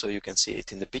booth, so you can see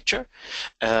it in the picture.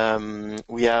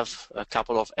 We have a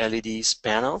couple of LEDs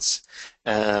panels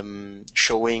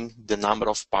showing the number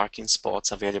of parking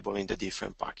spots available in the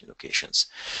different parking locations.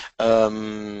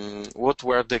 What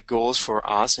were the goals for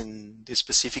us in this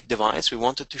specific device? We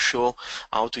wanted to show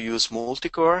how to use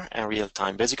multi-core and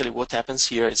real-time. Basically, what happens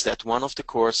here is that one of the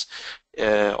cores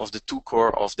of the two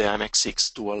core of the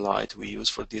MX6 Dual Light we use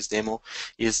for this demo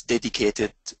is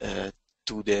dedicated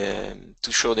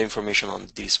to show the information on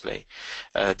the display.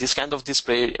 This kind of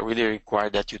display really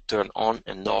requires that you turn on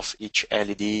and off each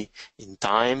LED in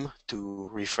time to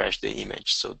refresh the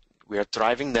image. So we are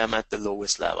driving them at the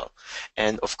lowest level.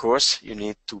 And of course, you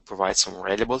need to provide some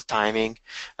reliable timing,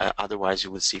 otherwise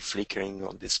you will see flickering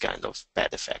on this kind of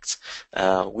bad effects.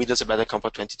 Windows Embedded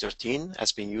Compa 2013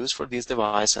 has been used for this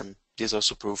device, and this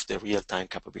also proved the real-time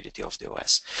capability of the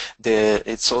OS.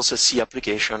 It's also a C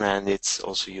application, and it's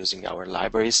also using our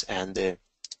libraries and the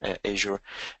Azure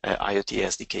IoT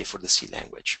SDK for the C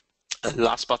language.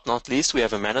 Last but not least, we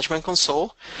have a management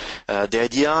console. The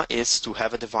idea is to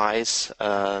have a device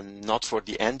not for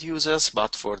the end users,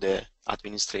 but for the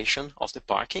administration of the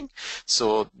parking.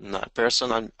 So a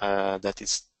person that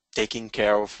is taking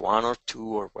care of one or two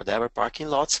or whatever parking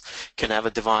lots can have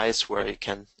a device where you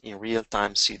can in real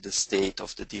time see the state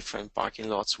of the different parking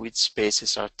lots, which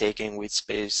spaces are taken, which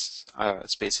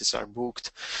spaces are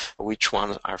booked, which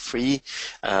ones are free,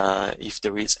 if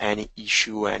there is any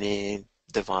issue, any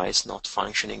device not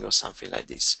functioning or something like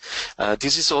this.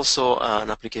 This is also an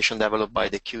application developed by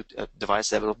the device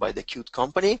developed by the Qt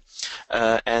company,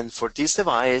 and for this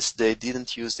device they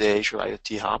didn't use the Azure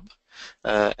IoT Hub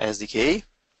SDK.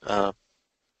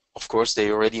 Of course, they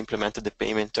already implemented the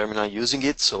payment terminal using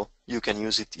it, so you can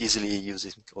use it easily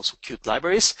using also Qt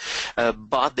libraries,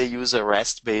 but they use a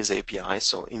REST-based API,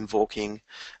 so invoking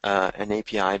an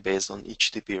API based on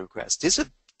HTTP request. This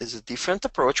is a different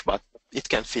approach, but it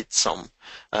can fit some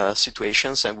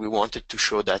situations, and we wanted to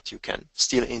show that you can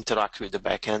still interact with the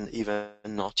backend even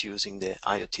not using the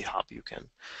IoT Hub. You can,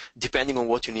 depending on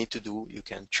what you need to do, you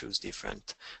can choose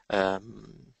different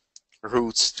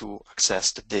routes to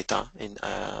access the data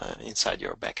inside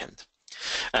your backend.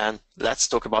 And let's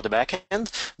talk about the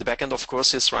backend. The backend, of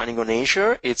course, is running on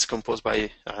Azure. It's composed by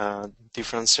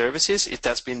different services. It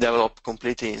has been developed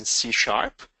completely in C#.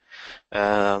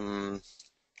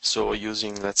 So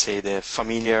using, let's say, the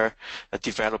familiar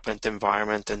development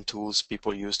environment and tools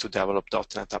people use to develop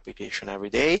 .NET application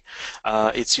every day.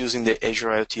 It's using the Azure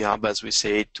IoT Hub, as we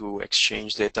say, to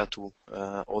exchange data to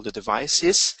all the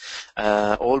devices,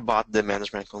 all but the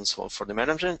management console. For the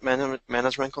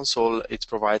management console, it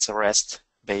provides a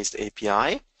REST-based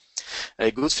API.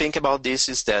 A good thing about this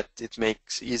is that it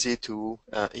makes it easy to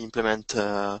implement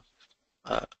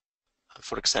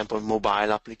for example,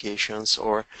 mobile applications,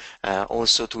 or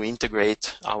also to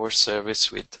integrate our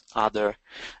service with other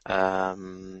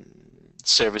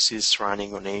services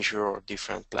running on Azure or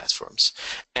different platforms.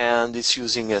 And it's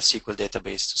using a SQL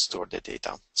database to store the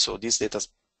data. So this data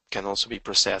can also be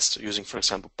processed using, for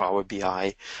example, Power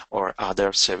BI or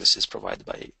other services provided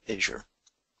by Azure.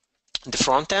 The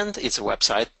front end is a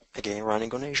website, again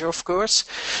running on Azure, of course.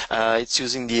 It's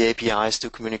using the APIs to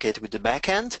communicate with the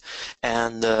backend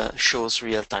and shows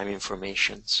real-time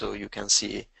information. So you can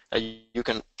see, you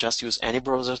can just use any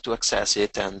browser to access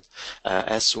it, and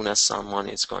as soon as someone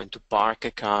is going to park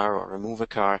a car or remove a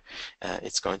car,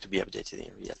 it's going to be updated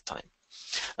in real time.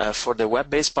 For the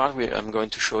web-based part, I'm going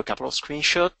to show a couple of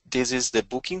screenshots. This is the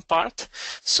booking part.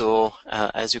 So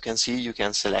as you can see, you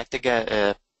can select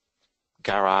a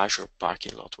garage or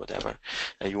parking lot, whatever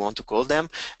you want to call them.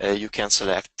 You can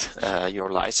select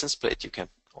your license plate. You can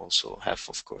also have,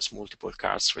 of course, multiple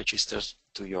cars registered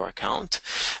to your account.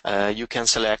 You can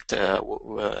select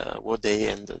what day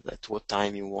and at what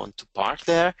time you want to park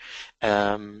there,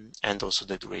 and also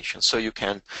the duration. So you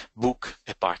can book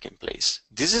a parking place.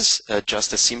 This is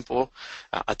just a simple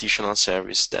additional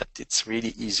service that it's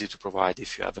really easy to provide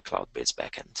if you have a cloud-based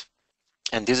backend.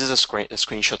 And this is a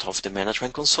screenshot of the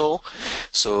management console.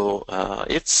 So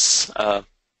it's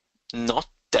not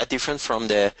that different from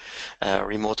the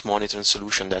remote monitoring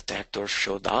solution that Hector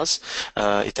showed us.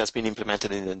 It has been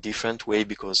implemented in a different way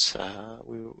because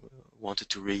we wanted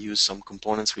to reuse some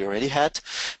components we already had.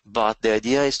 But the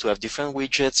idea is to have different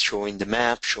widgets showing the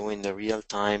map, showing the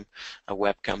real-time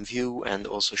webcam view, and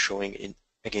also showing,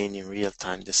 again, in real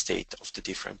time the state of the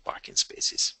different parking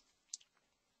spaces.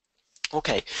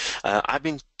 Okay, I've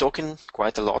been talking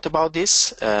quite a lot about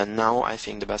this. Now I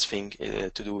think the best thing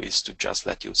to do is to just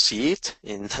let you see it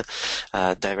in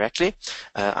directly.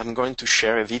 I'm going to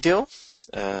share a video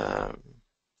that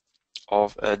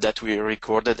we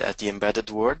recorded at the Embedded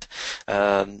World.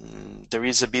 There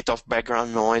is a bit of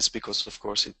background noise because, of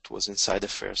course, it was inside the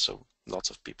fair, so lots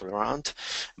of people around.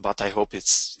 But I hope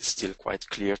it's still quite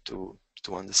clear to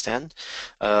understand.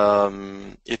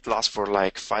 It lasts for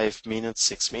like 5 minutes,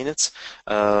 6 minutes.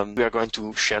 We are going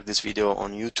to share this video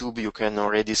on YouTube. You can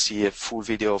already see a full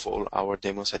video of all our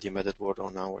demos at the Embedded World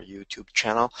on our YouTube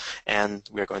channel, and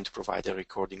we are going to provide a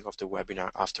recording of the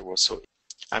webinar afterwards. So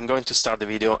I'm going to start the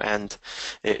video, and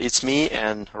it's me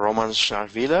and Roman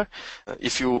Schnarviller.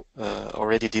 If you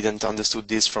already didn't understood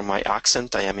this from my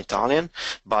accent, I am Italian,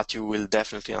 but you will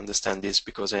definitely understand this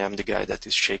because I am the guy that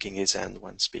is shaking his hand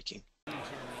when speaking.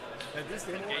 This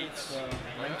demo is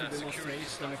meant to demonstrate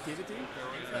connectivity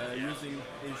using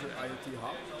Azure IoT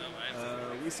Hub.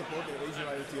 We support the Azure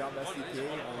IoT Hub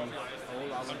SDK on all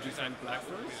our different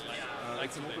platforms.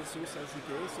 It's an open source SDK,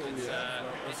 so we are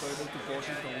also able to port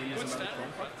it on Windows Embedded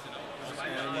Compact.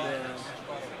 And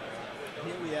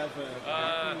here we have a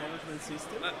parking management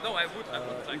system.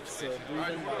 It's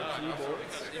driven by 3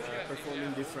 boards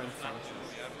performing different functions.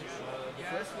 The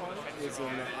first one is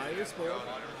an iris board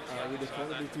with a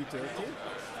Toradex T30,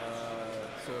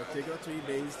 so a Tegra 3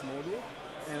 based module,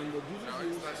 and this is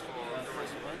used for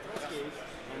entrance gate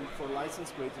and for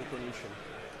license plate recognition.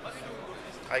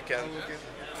 I can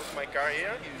put my car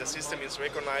here. The system is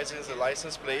recognizing the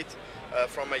license plate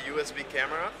from a USB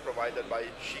camera provided by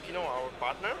Shikino, our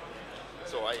partner.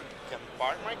 So I can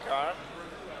park my car,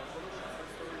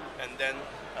 and then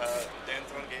the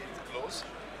entrance gate close.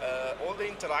 All the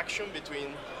interaction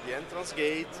between the entrance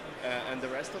gate and the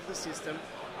rest of the system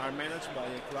are managed by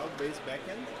a cloud-based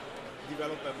backend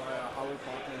developed by our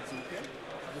partner Zuke.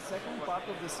 The second part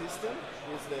of the system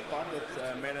is the part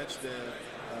that manages the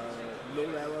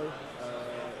low-level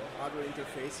hardware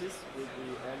interfaces with the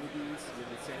LEDs, with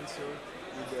the sensor,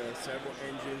 with the servo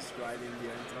engines driving the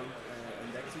entrance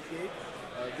and exit gate.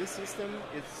 This system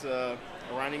is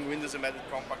running Windows Embedded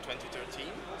Compact 2013,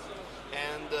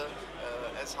 and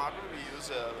as hardware we use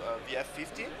a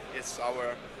VF50. It's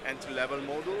our entry-level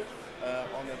module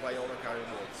on a Viola carrier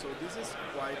board. So this is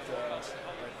quite a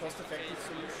cost-effective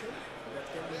solution that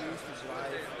can be used to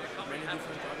drive many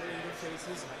different other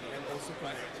interfaces and also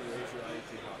connect to Azure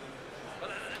IoT Hub.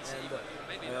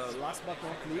 And last but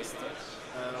not least,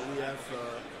 we have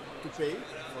to pay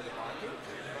for the parking.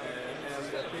 And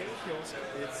the payment kiosk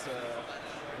is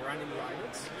running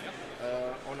Linux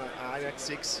on an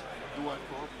IX6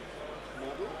 dual-core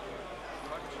module.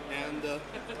 And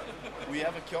we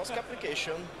have a kiosk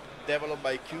application developed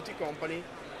by Qt company,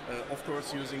 of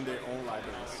course using their own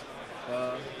libraries.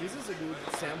 This is a good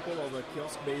sample of a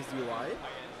kiosk-based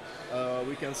UI.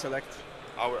 We can select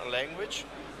our language.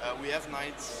 We have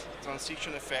nice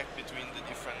transition effect between the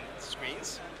different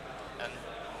screens. And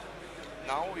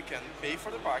now we can pay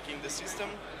for the parking. The system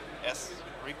has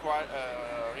required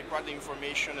the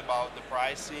information about the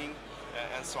pricing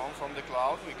and so on from the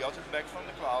cloud. We got it back from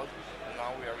the cloud, and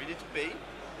now we are ready to pay.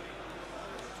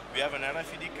 We have an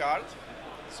RFID card,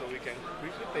 so we can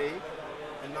quickly pay,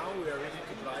 and now we are ready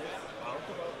to drive out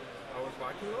of our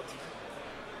parking lot,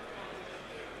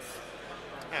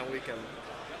 and we can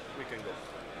go.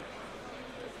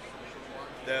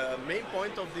 The main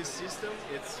point of this system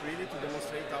is really to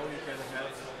demonstrate how you can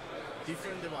have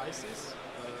different devices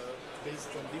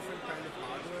based on different kind of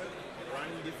hardware,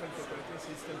 running different operating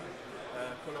systems,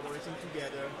 collaborating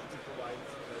together to provide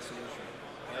a solution.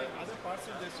 Other parts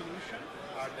of the solution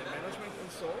are the management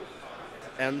console,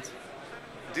 and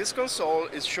this console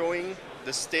is showing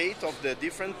the state of the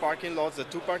different parking lots, the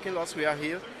 2 parking lots we are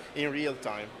here, in real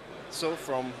time. So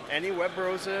from any web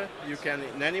browser, you can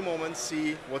in any moment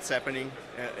see what's happening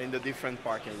in the different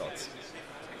parking lots.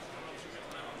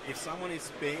 If someone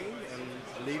is paying and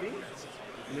leaving,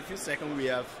 in a few seconds we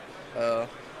have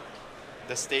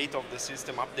the state of the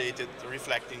system updated,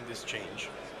 reflecting this change.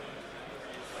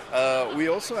 We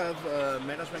also have a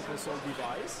management console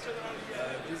device.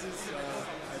 This is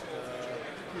at the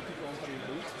QT company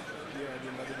booth here at the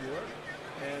Azure.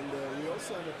 And we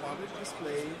also have a public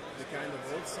display, the kind of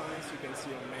road signs you can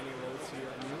see on many roads here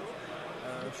in Europe,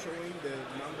 showing the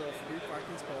number of free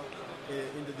parking spots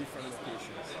in the different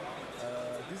locations.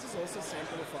 This is also a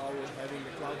sample of how having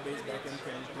the cloud-based backend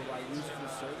can provide useful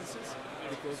services,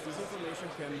 because this information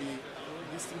can be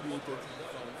distributed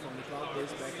from the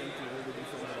cloud-based backend to all the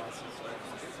different devices.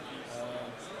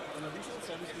 An additional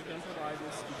service we can provide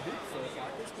is to book for a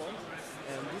parking spot,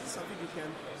 and this is something you can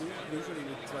do usually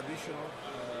with traditional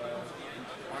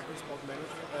parking spot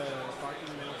management,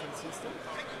 parking management system,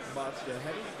 but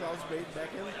having a cloud-based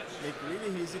backend make it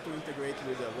really easy to integrate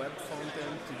with a web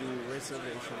front-end to do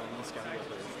reservation on these kind of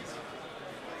operations.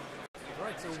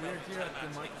 Right, so we're here at the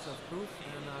Microsoft booth,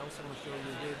 and I also want to show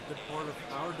you the part of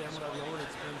our demo that we already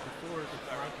explained before, the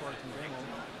car parking demo.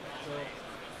 So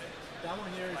that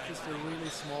one here is just a really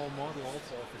small model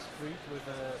also of a street with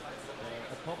a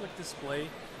public display,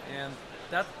 and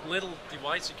that little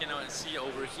device you can see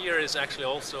over here is actually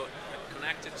also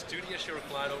connected to the Azure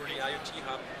Cloud over the IoT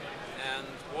Hub. And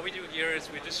what we do here is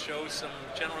we just show some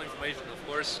general information, of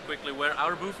course, quickly where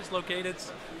our booth is located.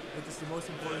 It is the most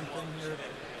important thing here.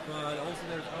 But also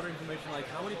there's other information like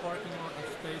how many parking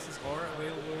spaces are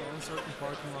available on certain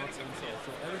parking lots and so on. So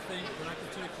everything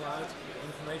connected to the cloud,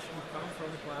 information will come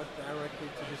from the cloud directly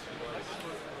to this device.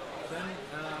 Then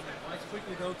let's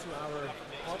quickly go to our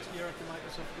pod here at the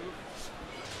Microsoft booth.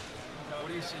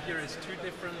 What you see here is 2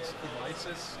 different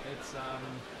devices. It's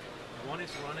one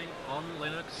is running on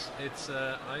Linux. It's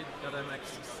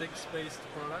IMX6-based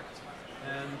product.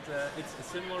 And it's a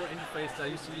similar interface that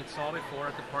you saw before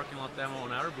at the parking lot demo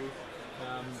on our booth.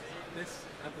 This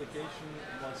application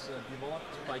was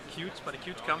developed by Qt, by the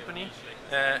Qt company.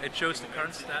 It shows the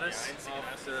current status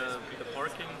of the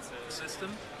parking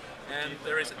system. And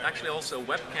there is actually also a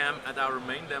webcam at our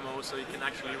main demo, so you can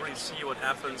actually really see what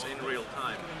happens in real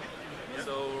time.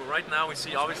 So right now we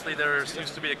see obviously there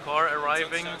seems to be a car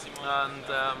arriving, and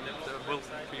there will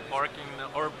be parking,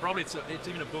 or probably it's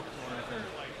even a booked one, I think.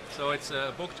 So it's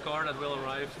a booked car that will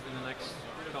arrive in the next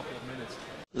couple of minutes.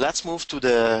 Let's move to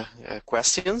the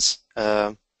questions,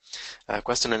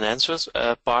 question and answers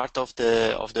part of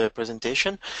the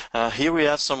presentation. Here we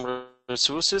have some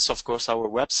resources, of course, our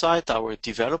website, our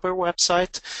developer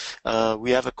website.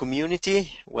 We have a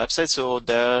community website, so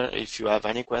there, if you have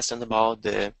any question about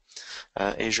the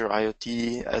Azure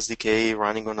IoT SDK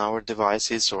running on our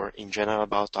devices, or in general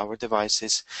about our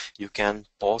devices, you can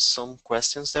post some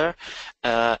questions there.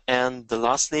 And the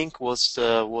last link was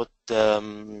what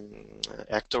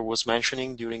Hector was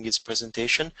mentioning during his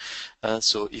presentation.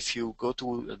 So if you go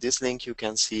to this link, you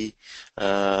can see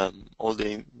all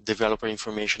the developer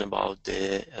information about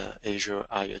the Azure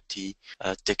IoT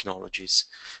technologies,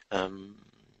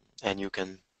 and you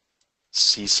can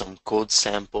see some code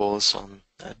samples on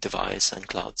device and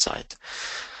cloud side.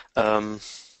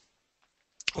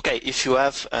 Okay, if you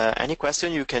have any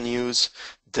question, you can use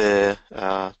the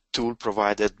tool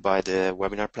provided by the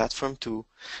webinar platform to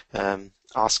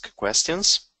ask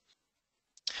questions.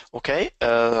 Okay,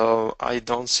 I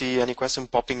don't see any question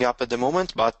popping up at the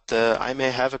moment, but I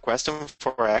may have a question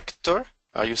for Hector.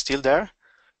 Are you still there?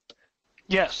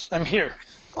 Yes, I'm here.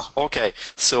 Okay,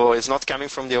 so it's not coming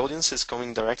from the audience, it's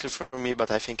coming directly from me,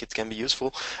 but I think it can be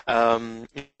useful.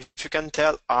 If you can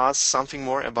tell us something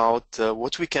more about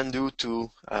what we can do to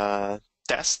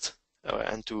test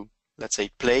and to, let's say,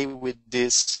 play with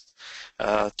this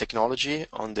technology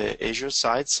on the Azure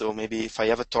side. So maybe if I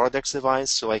have a Toradex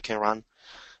device, so I can run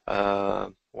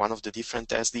one of the different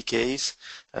SDKs.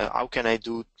 How can I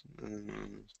do?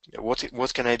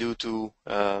 What can I do to,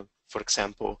 for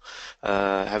example,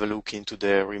 have a look into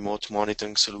the remote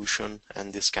monitoring solution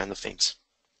and this kind of things?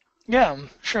 Yeah,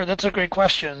 sure. That's a great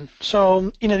question.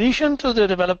 So in addition to the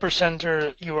Developer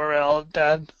Center URL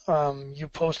that you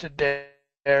posted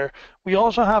there, we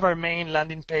also have our main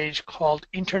landing page called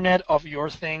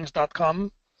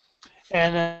internetofyourthings.com.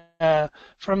 And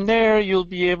from there, you'll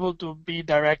be able to be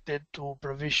directed to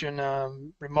provision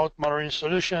remote monitoring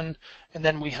solution. And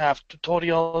then we have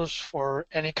tutorials for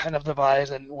any kind of device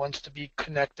that wants to be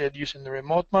connected using the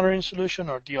remote monitoring solution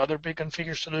or the other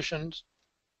pre-configured solutions.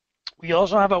 We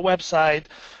also have a website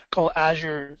called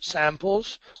Azure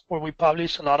Samples, where we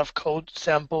publish a lot of code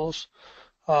samples.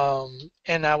 And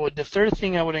the third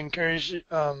thing I would encourage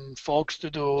folks to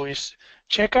do is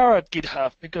check out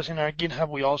GitHub, because in our GitHub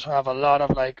we also have a lot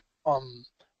of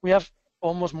we have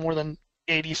almost more than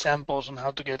 80 samples on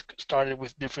how to get started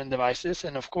with different devices.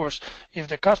 And of course, if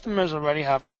the customers already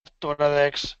have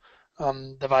Toradex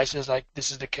devices, like this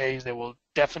is the case, they will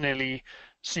definitely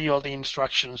see all the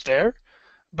instructions there.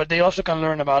 But they also can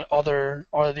learn about other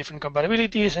different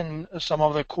compatibilities and some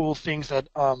of the cool things that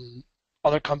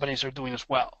other companies are doing as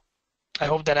well. I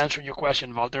hope that answered your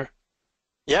question, Walter.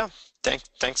 Yeah,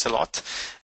 thanks a lot.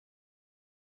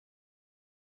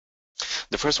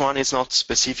 The first one is not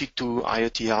specific to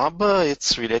IoT Hub,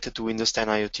 it's related to Windows 10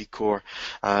 IoT Core.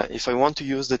 If I want to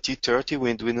use the T30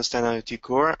 with Windows 10 IoT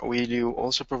Core, will you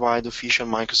also provide official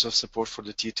Microsoft support for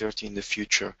the T30 in the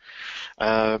future?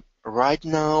 Right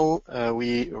now,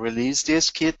 we released this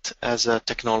kit as a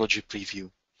technology preview.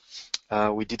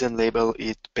 We didn't label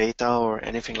it beta or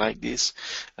anything like this,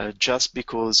 just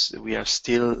because we are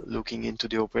still looking into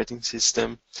the operating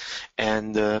system,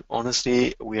 and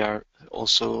honestly, we are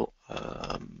also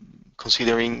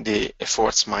considering the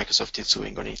efforts Microsoft is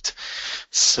doing on it.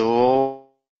 So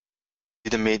we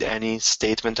didn't make any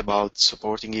statement about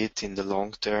supporting it in the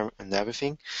long term and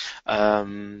everything.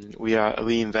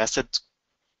 We invested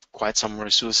quite some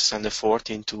resources and effort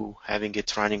into having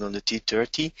it running on the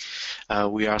T30.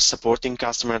 We are supporting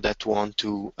customers that want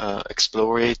to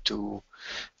explore it, to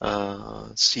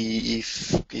see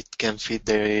if it can fit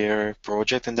their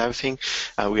project and everything.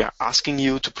 We are asking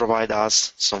you to provide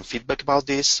us some feedback about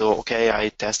this. So, okay, I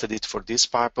tested it for this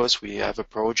purpose. We have a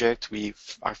project. We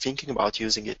are thinking about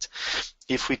using it.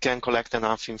 If we can collect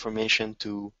enough information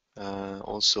to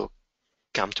also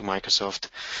come to Microsoft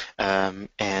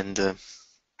and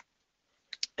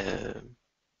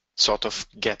sort of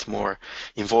get more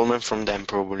involvement from them,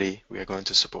 probably we are going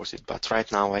to support it. But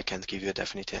right now I can't give you a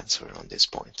definite answer on this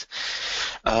point.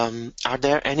 Are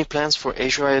there any plans for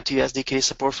Azure IoT SDK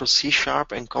support for C#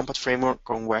 and Compat Framework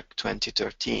on WEC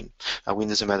 2013,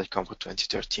 Windows Embedded Compat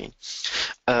 2013?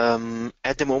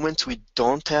 At the moment we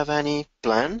don't have any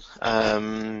plan.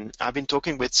 I've been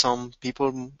talking with some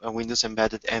people, Windows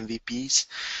Embedded MVPs,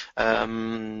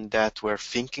 that were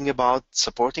thinking about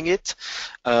supporting it.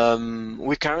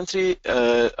 We currently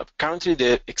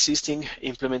the existing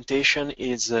implementation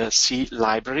is a C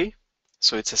library,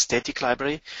 so it's a static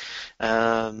library,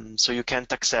 so you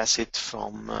can't access it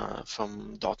from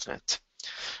 .NET.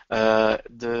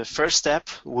 The first step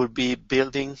would be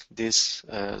building this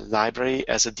library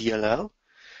as a DLL.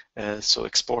 So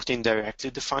exporting directly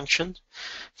the function.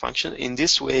 In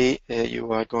this way,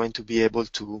 you are going to be able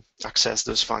to access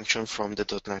those functions from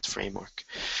the .NET framework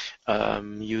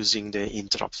using the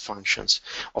interrupt functions.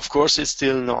 Of course, it's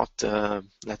still not,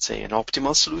 let's say, an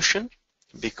optimal solution,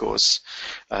 because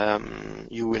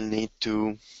you will need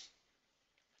to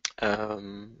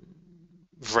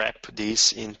wrap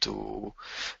this into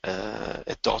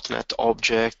a .NET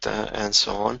object and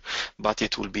so on, but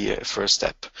it will be a first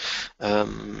step.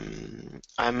 I'm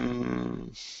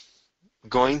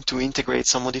going to integrate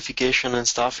some modification and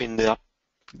stuff in the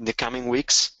coming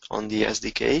weeks on the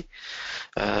SDK.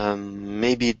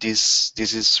 Maybe this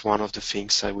is one of the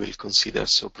things I will consider,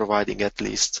 so providing at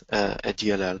least a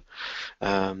DLL.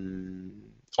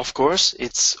 Of course,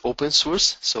 it's open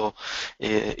source, so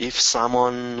if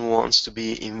someone wants to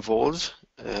be involved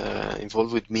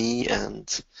with me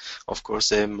and, of course,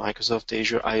 the Microsoft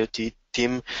Azure IoT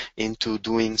team into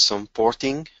doing some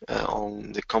porting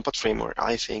on the Compat framework,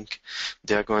 I think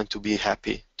they're going to be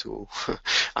happy to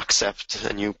accept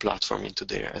a new platform into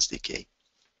their SDK.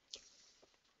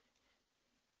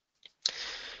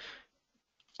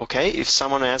 Okay, if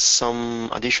someone has some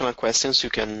additional questions,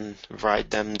 you can write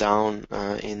them down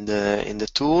in the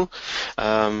tool.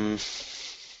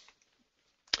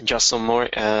 Just some more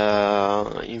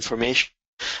information.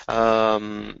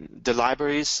 The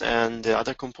libraries and the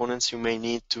other components you may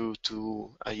need to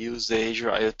use the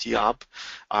Azure IoT Hub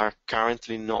are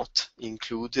currently not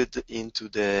included into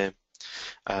the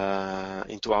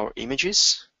into our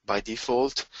images by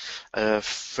default.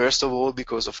 First of all,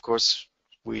 because of course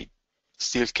we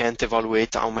still can't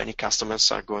evaluate how many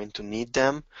customers are going to need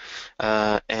them,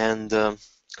 and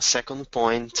second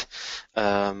point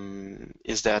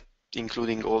is that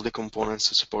including all the components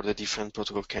to support the different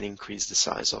protocol can increase the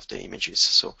size of the images.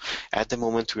 So at the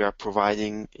moment we are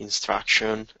providing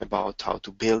instruction about how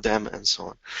to build them and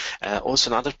so on. Also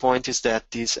another point is that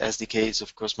this SDK is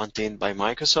of course maintained by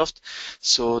Microsoft,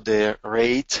 so the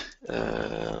rate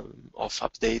of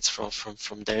updates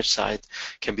from their side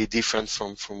can be different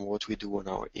from what we do on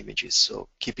our images. So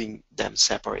keeping them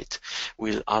separate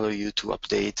will allow you to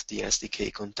update the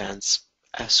SDK contents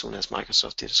as soon as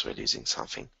Microsoft is releasing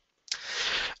something.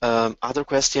 Other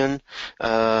question,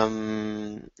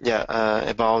 about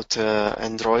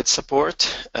Android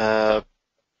support.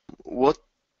 What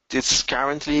is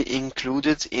currently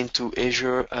included into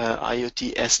Azure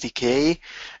IoT SDK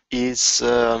is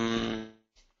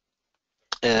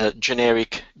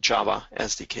generic Java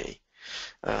SDK.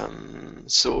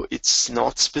 So it's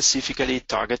not specifically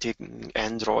targeting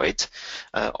Android.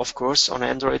 Of course, on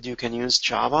Android you can use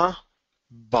Java,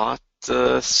 but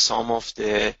some of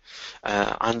the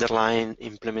underlying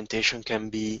implementation can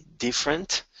be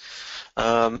different.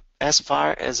 As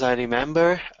far as I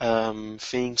remember,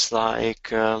 things like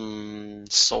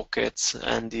sockets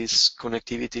and these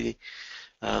connectivity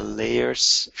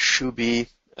layers should be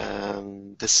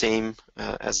the same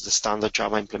as the standard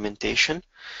Java implementation.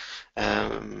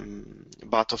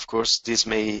 But of course this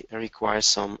may require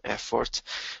some effort,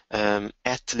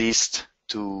 at least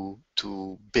to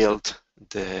build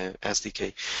the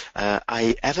SDK.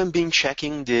 I haven't been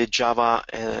checking the Java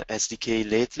SDK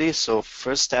lately, so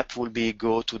first step will be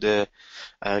go to the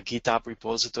GitHub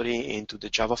repository into the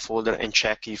Java folder and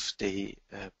check if they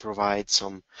provide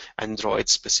some Android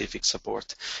specific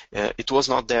support. It was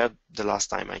not there the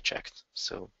last time I checked,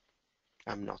 so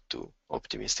I'm not too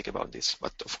optimistic about this,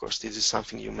 but of course this is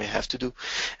something you may have to do,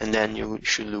 and then you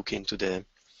should look into the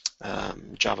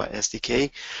Java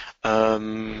SDK.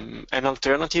 An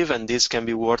alternative, and this can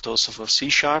be worked also for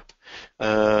C#,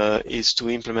 is to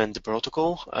implement the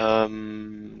protocol.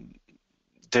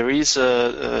 There is,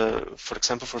 for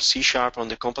example, for C# on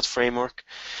the Compat framework,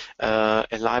 a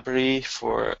library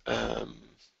for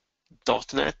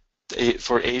 .NET,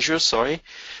 for Azure, sorry.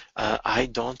 I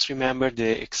don't remember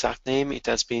the exact name. It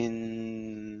has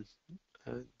been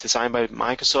designed by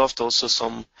Microsoft. Also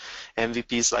some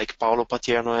MVPs like Paolo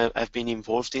Patierno have been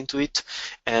involved into it,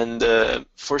 and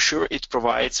for sure it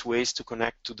provides ways to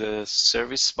connect to the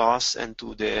service bus and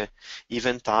to the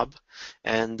event hub,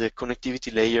 and the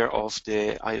connectivity layer of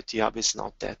the IoT hub is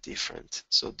not that different.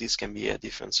 So this can be a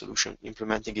different solution,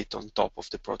 implementing it on top of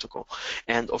the protocol.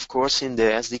 And of course in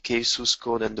the SDK source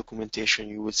code and documentation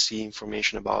you will see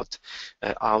information about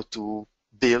how to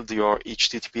build your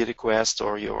HTTP request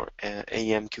or your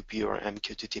AMQP or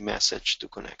MQTT message to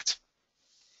connect.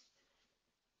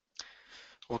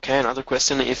 Okay, another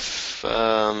question, if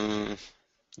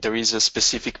there is a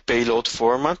specific payload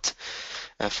format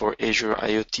for Azure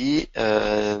IoT.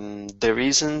 There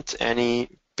isn't any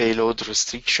payload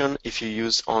restriction if you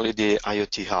use only the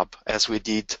IoT hub, as we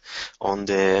did on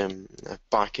the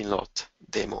parking lot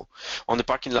demo. On the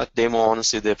parking lot demo,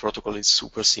 honestly, the protocol is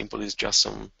super simple. It's just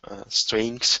some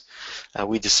strings.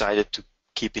 We decided to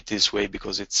keep it this way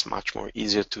because it's much more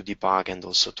easier to debug and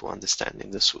also to understand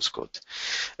in the source code.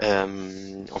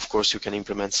 Of course, you can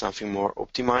implement something more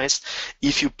optimized.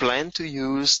 If you plan to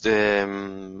use the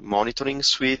monitoring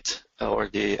suite or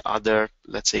the other,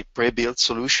 let's say, pre-built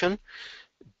solution,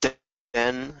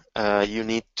 then you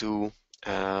need to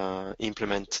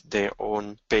implement their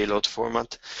own payload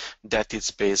format that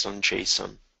is based on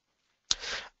JSON.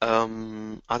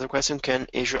 Other question, can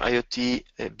Azure IoT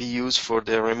be used for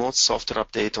the remote software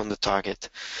update on the target?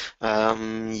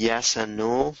 Yes and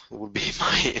no would be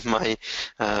my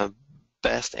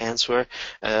best answer.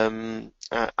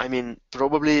 I mean,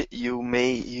 probably you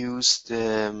may use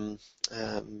the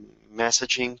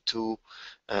messaging to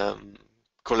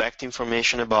collect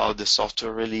information about the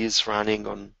software release running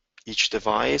on each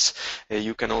device.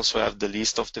 You can also have the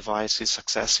list of devices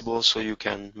accessible, so you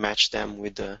can match them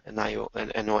with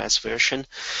an OS version.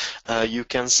 You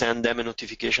can send them a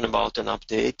notification about an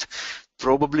update.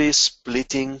 Probably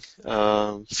splitting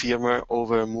firmware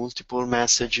over multiple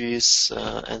messages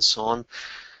and so on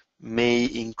may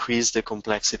increase the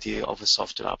complexity of a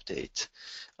software update.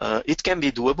 It can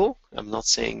be doable. I'm not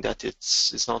saying that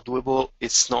it's not doable.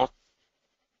 It's not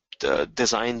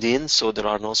designed in, so there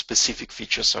are no specific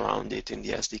features around it in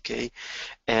the SDK.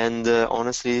 And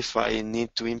honestly, if I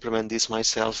need to implement this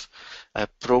myself,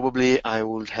 probably I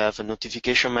would have a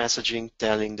notification messaging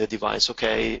telling the device,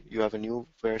 okay, you have a new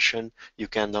version, you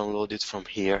can download it from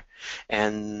here.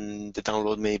 And the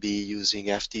download may be using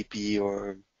FTP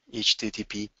or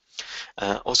HTTP.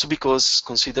 Also because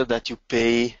consider that you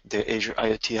pay the Azure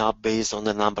IoT Hub based on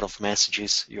the number of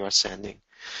messages you are sending.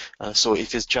 So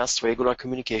if it's just regular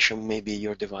communication, maybe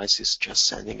your device is just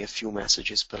sending a few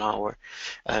messages per hour.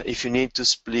 If you need to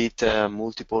split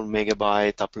multiple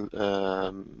megabyte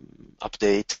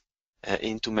update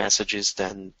into messages,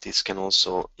 then this can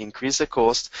also increase the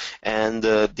cost. And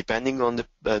depending on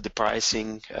the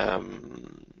pricing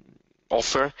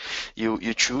offer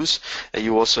you choose,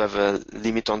 you also have a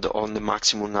limit on the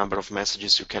maximum number of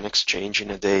messages you can exchange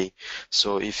in a day.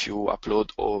 So if you upload,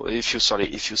 or if you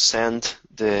send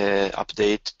the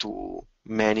update to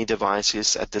many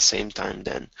devices at the same time,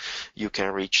 then you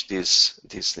can reach this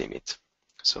limit.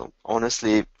 So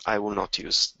honestly, I will not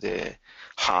use the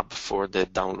hub for the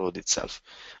download itself.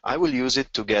 I will use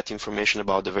it to get information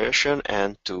about the version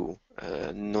and to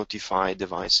notify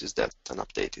devices that an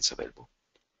update is available.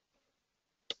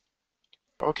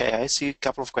 Okay, I see a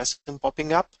couple of questions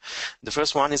popping up. The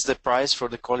first one is the price for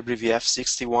the Colibri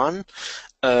VF61.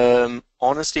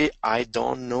 Honestly, I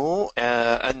don't know,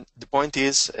 and the point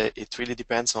is, it really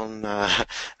depends on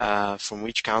from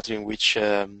which country and which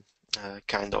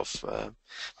kind of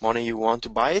money you want to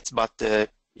buy it, but the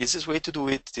easiest way to do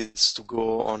it is to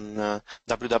go on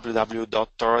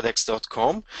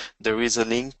www.toradex.com. There is a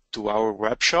link to our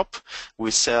web shop.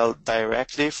 We sell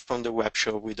directly from the web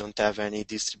shop. We don't have any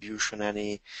distribution,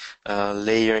 any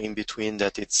layer in between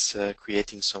that it's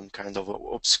creating some kind of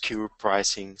obscure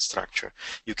pricing structure.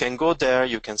 You can go there,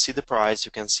 you can see the price,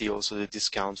 you can see also the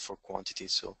discount for quantity.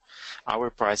 So our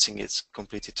pricing is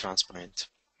completely transparent.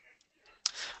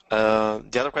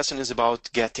 The other question is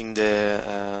about getting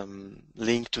the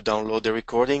link to download the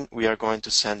recording. We are going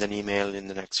to send an email in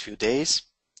the next few days.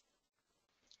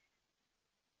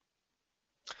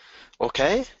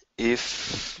 Okay,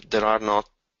 if there are not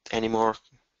any more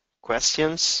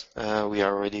questions, we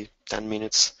are already 10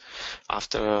 minutes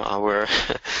after our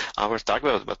our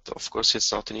target, but of course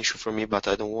it's not an issue for me, but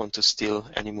I don't want to steal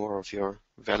any more of your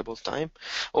valuable time.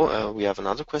 Oh, we have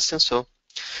another question. So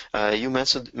you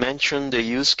mentioned the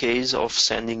use case of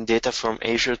sending data from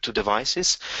Azure to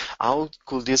devices. How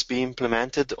could this be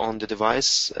implemented on the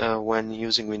device when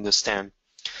using Windows 10?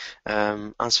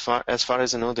 As far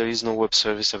as I know, there is no web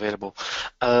service available.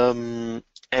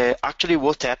 Actually,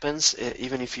 what happens,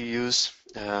 even if you use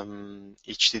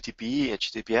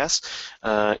HTTPS,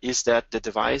 is that the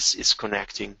device is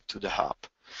connecting to the hub.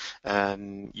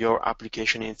 Your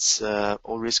application is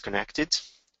always connected.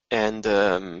 And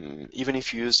even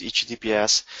if you use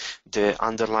HTTPS, the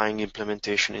underlying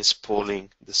implementation is polling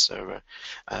the server.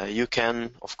 You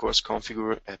can, of course,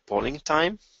 configure a polling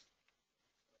time,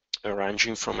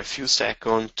 ranging from a few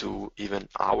seconds to even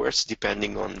hours,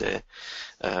 depending on the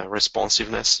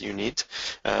responsiveness you need.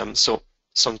 So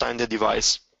sometimes the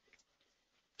device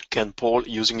can poll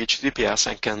using HTTPS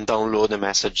and can download a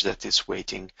message that is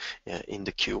waiting in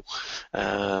the queue.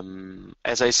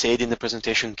 As I said in the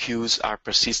presentation, queues are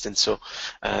persistent. So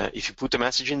if you put a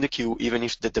message in the queue, even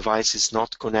if the device is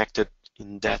not connected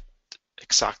in that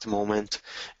exact moment,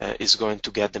 is going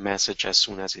to get the message as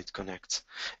soon as it connects.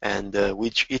 And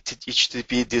with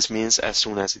HTTP, this means as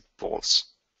soon as it polls.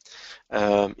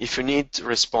 If you need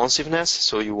responsiveness,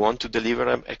 so you want to deliver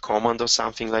a command or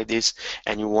something like this,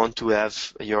 and you want to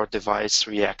have your device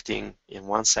reacting in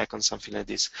 1 second, something like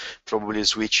this, probably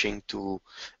switching to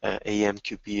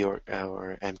AMQP or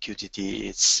MQTT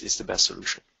is the best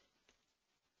solution.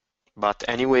 But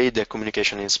anyway, the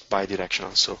communication is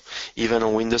bidirectional. So even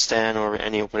on Windows 10 or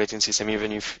any operating system,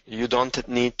 even if you don't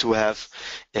need to have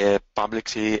a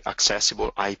publicly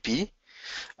accessible IP,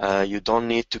 you don't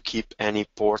need to keep any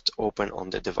port open on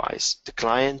the device. The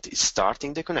client is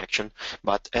starting the connection,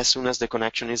 but as soon as the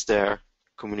connection is there,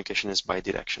 communication is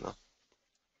bidirectional.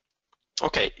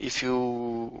 Okay, if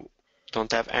you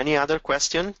don't have any other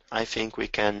question, I think we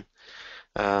can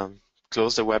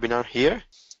close the webinar here.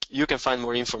 You can find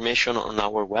more information on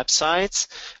our websites,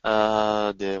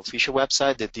 the official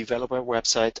website, the developer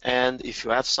website, and if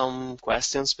you have some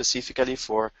questions specifically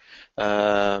for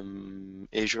Azure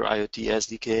IoT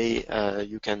SDK,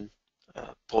 you can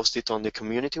post it on the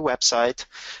community website,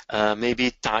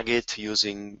 maybe tag it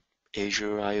using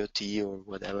Azure IoT or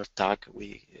whatever tag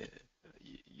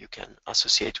you can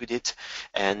associate with it,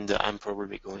 and I'm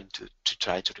probably going to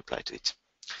try to reply to it.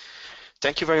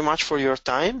 Thank you very much for your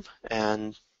time,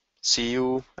 and See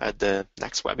you at the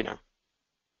next webinar.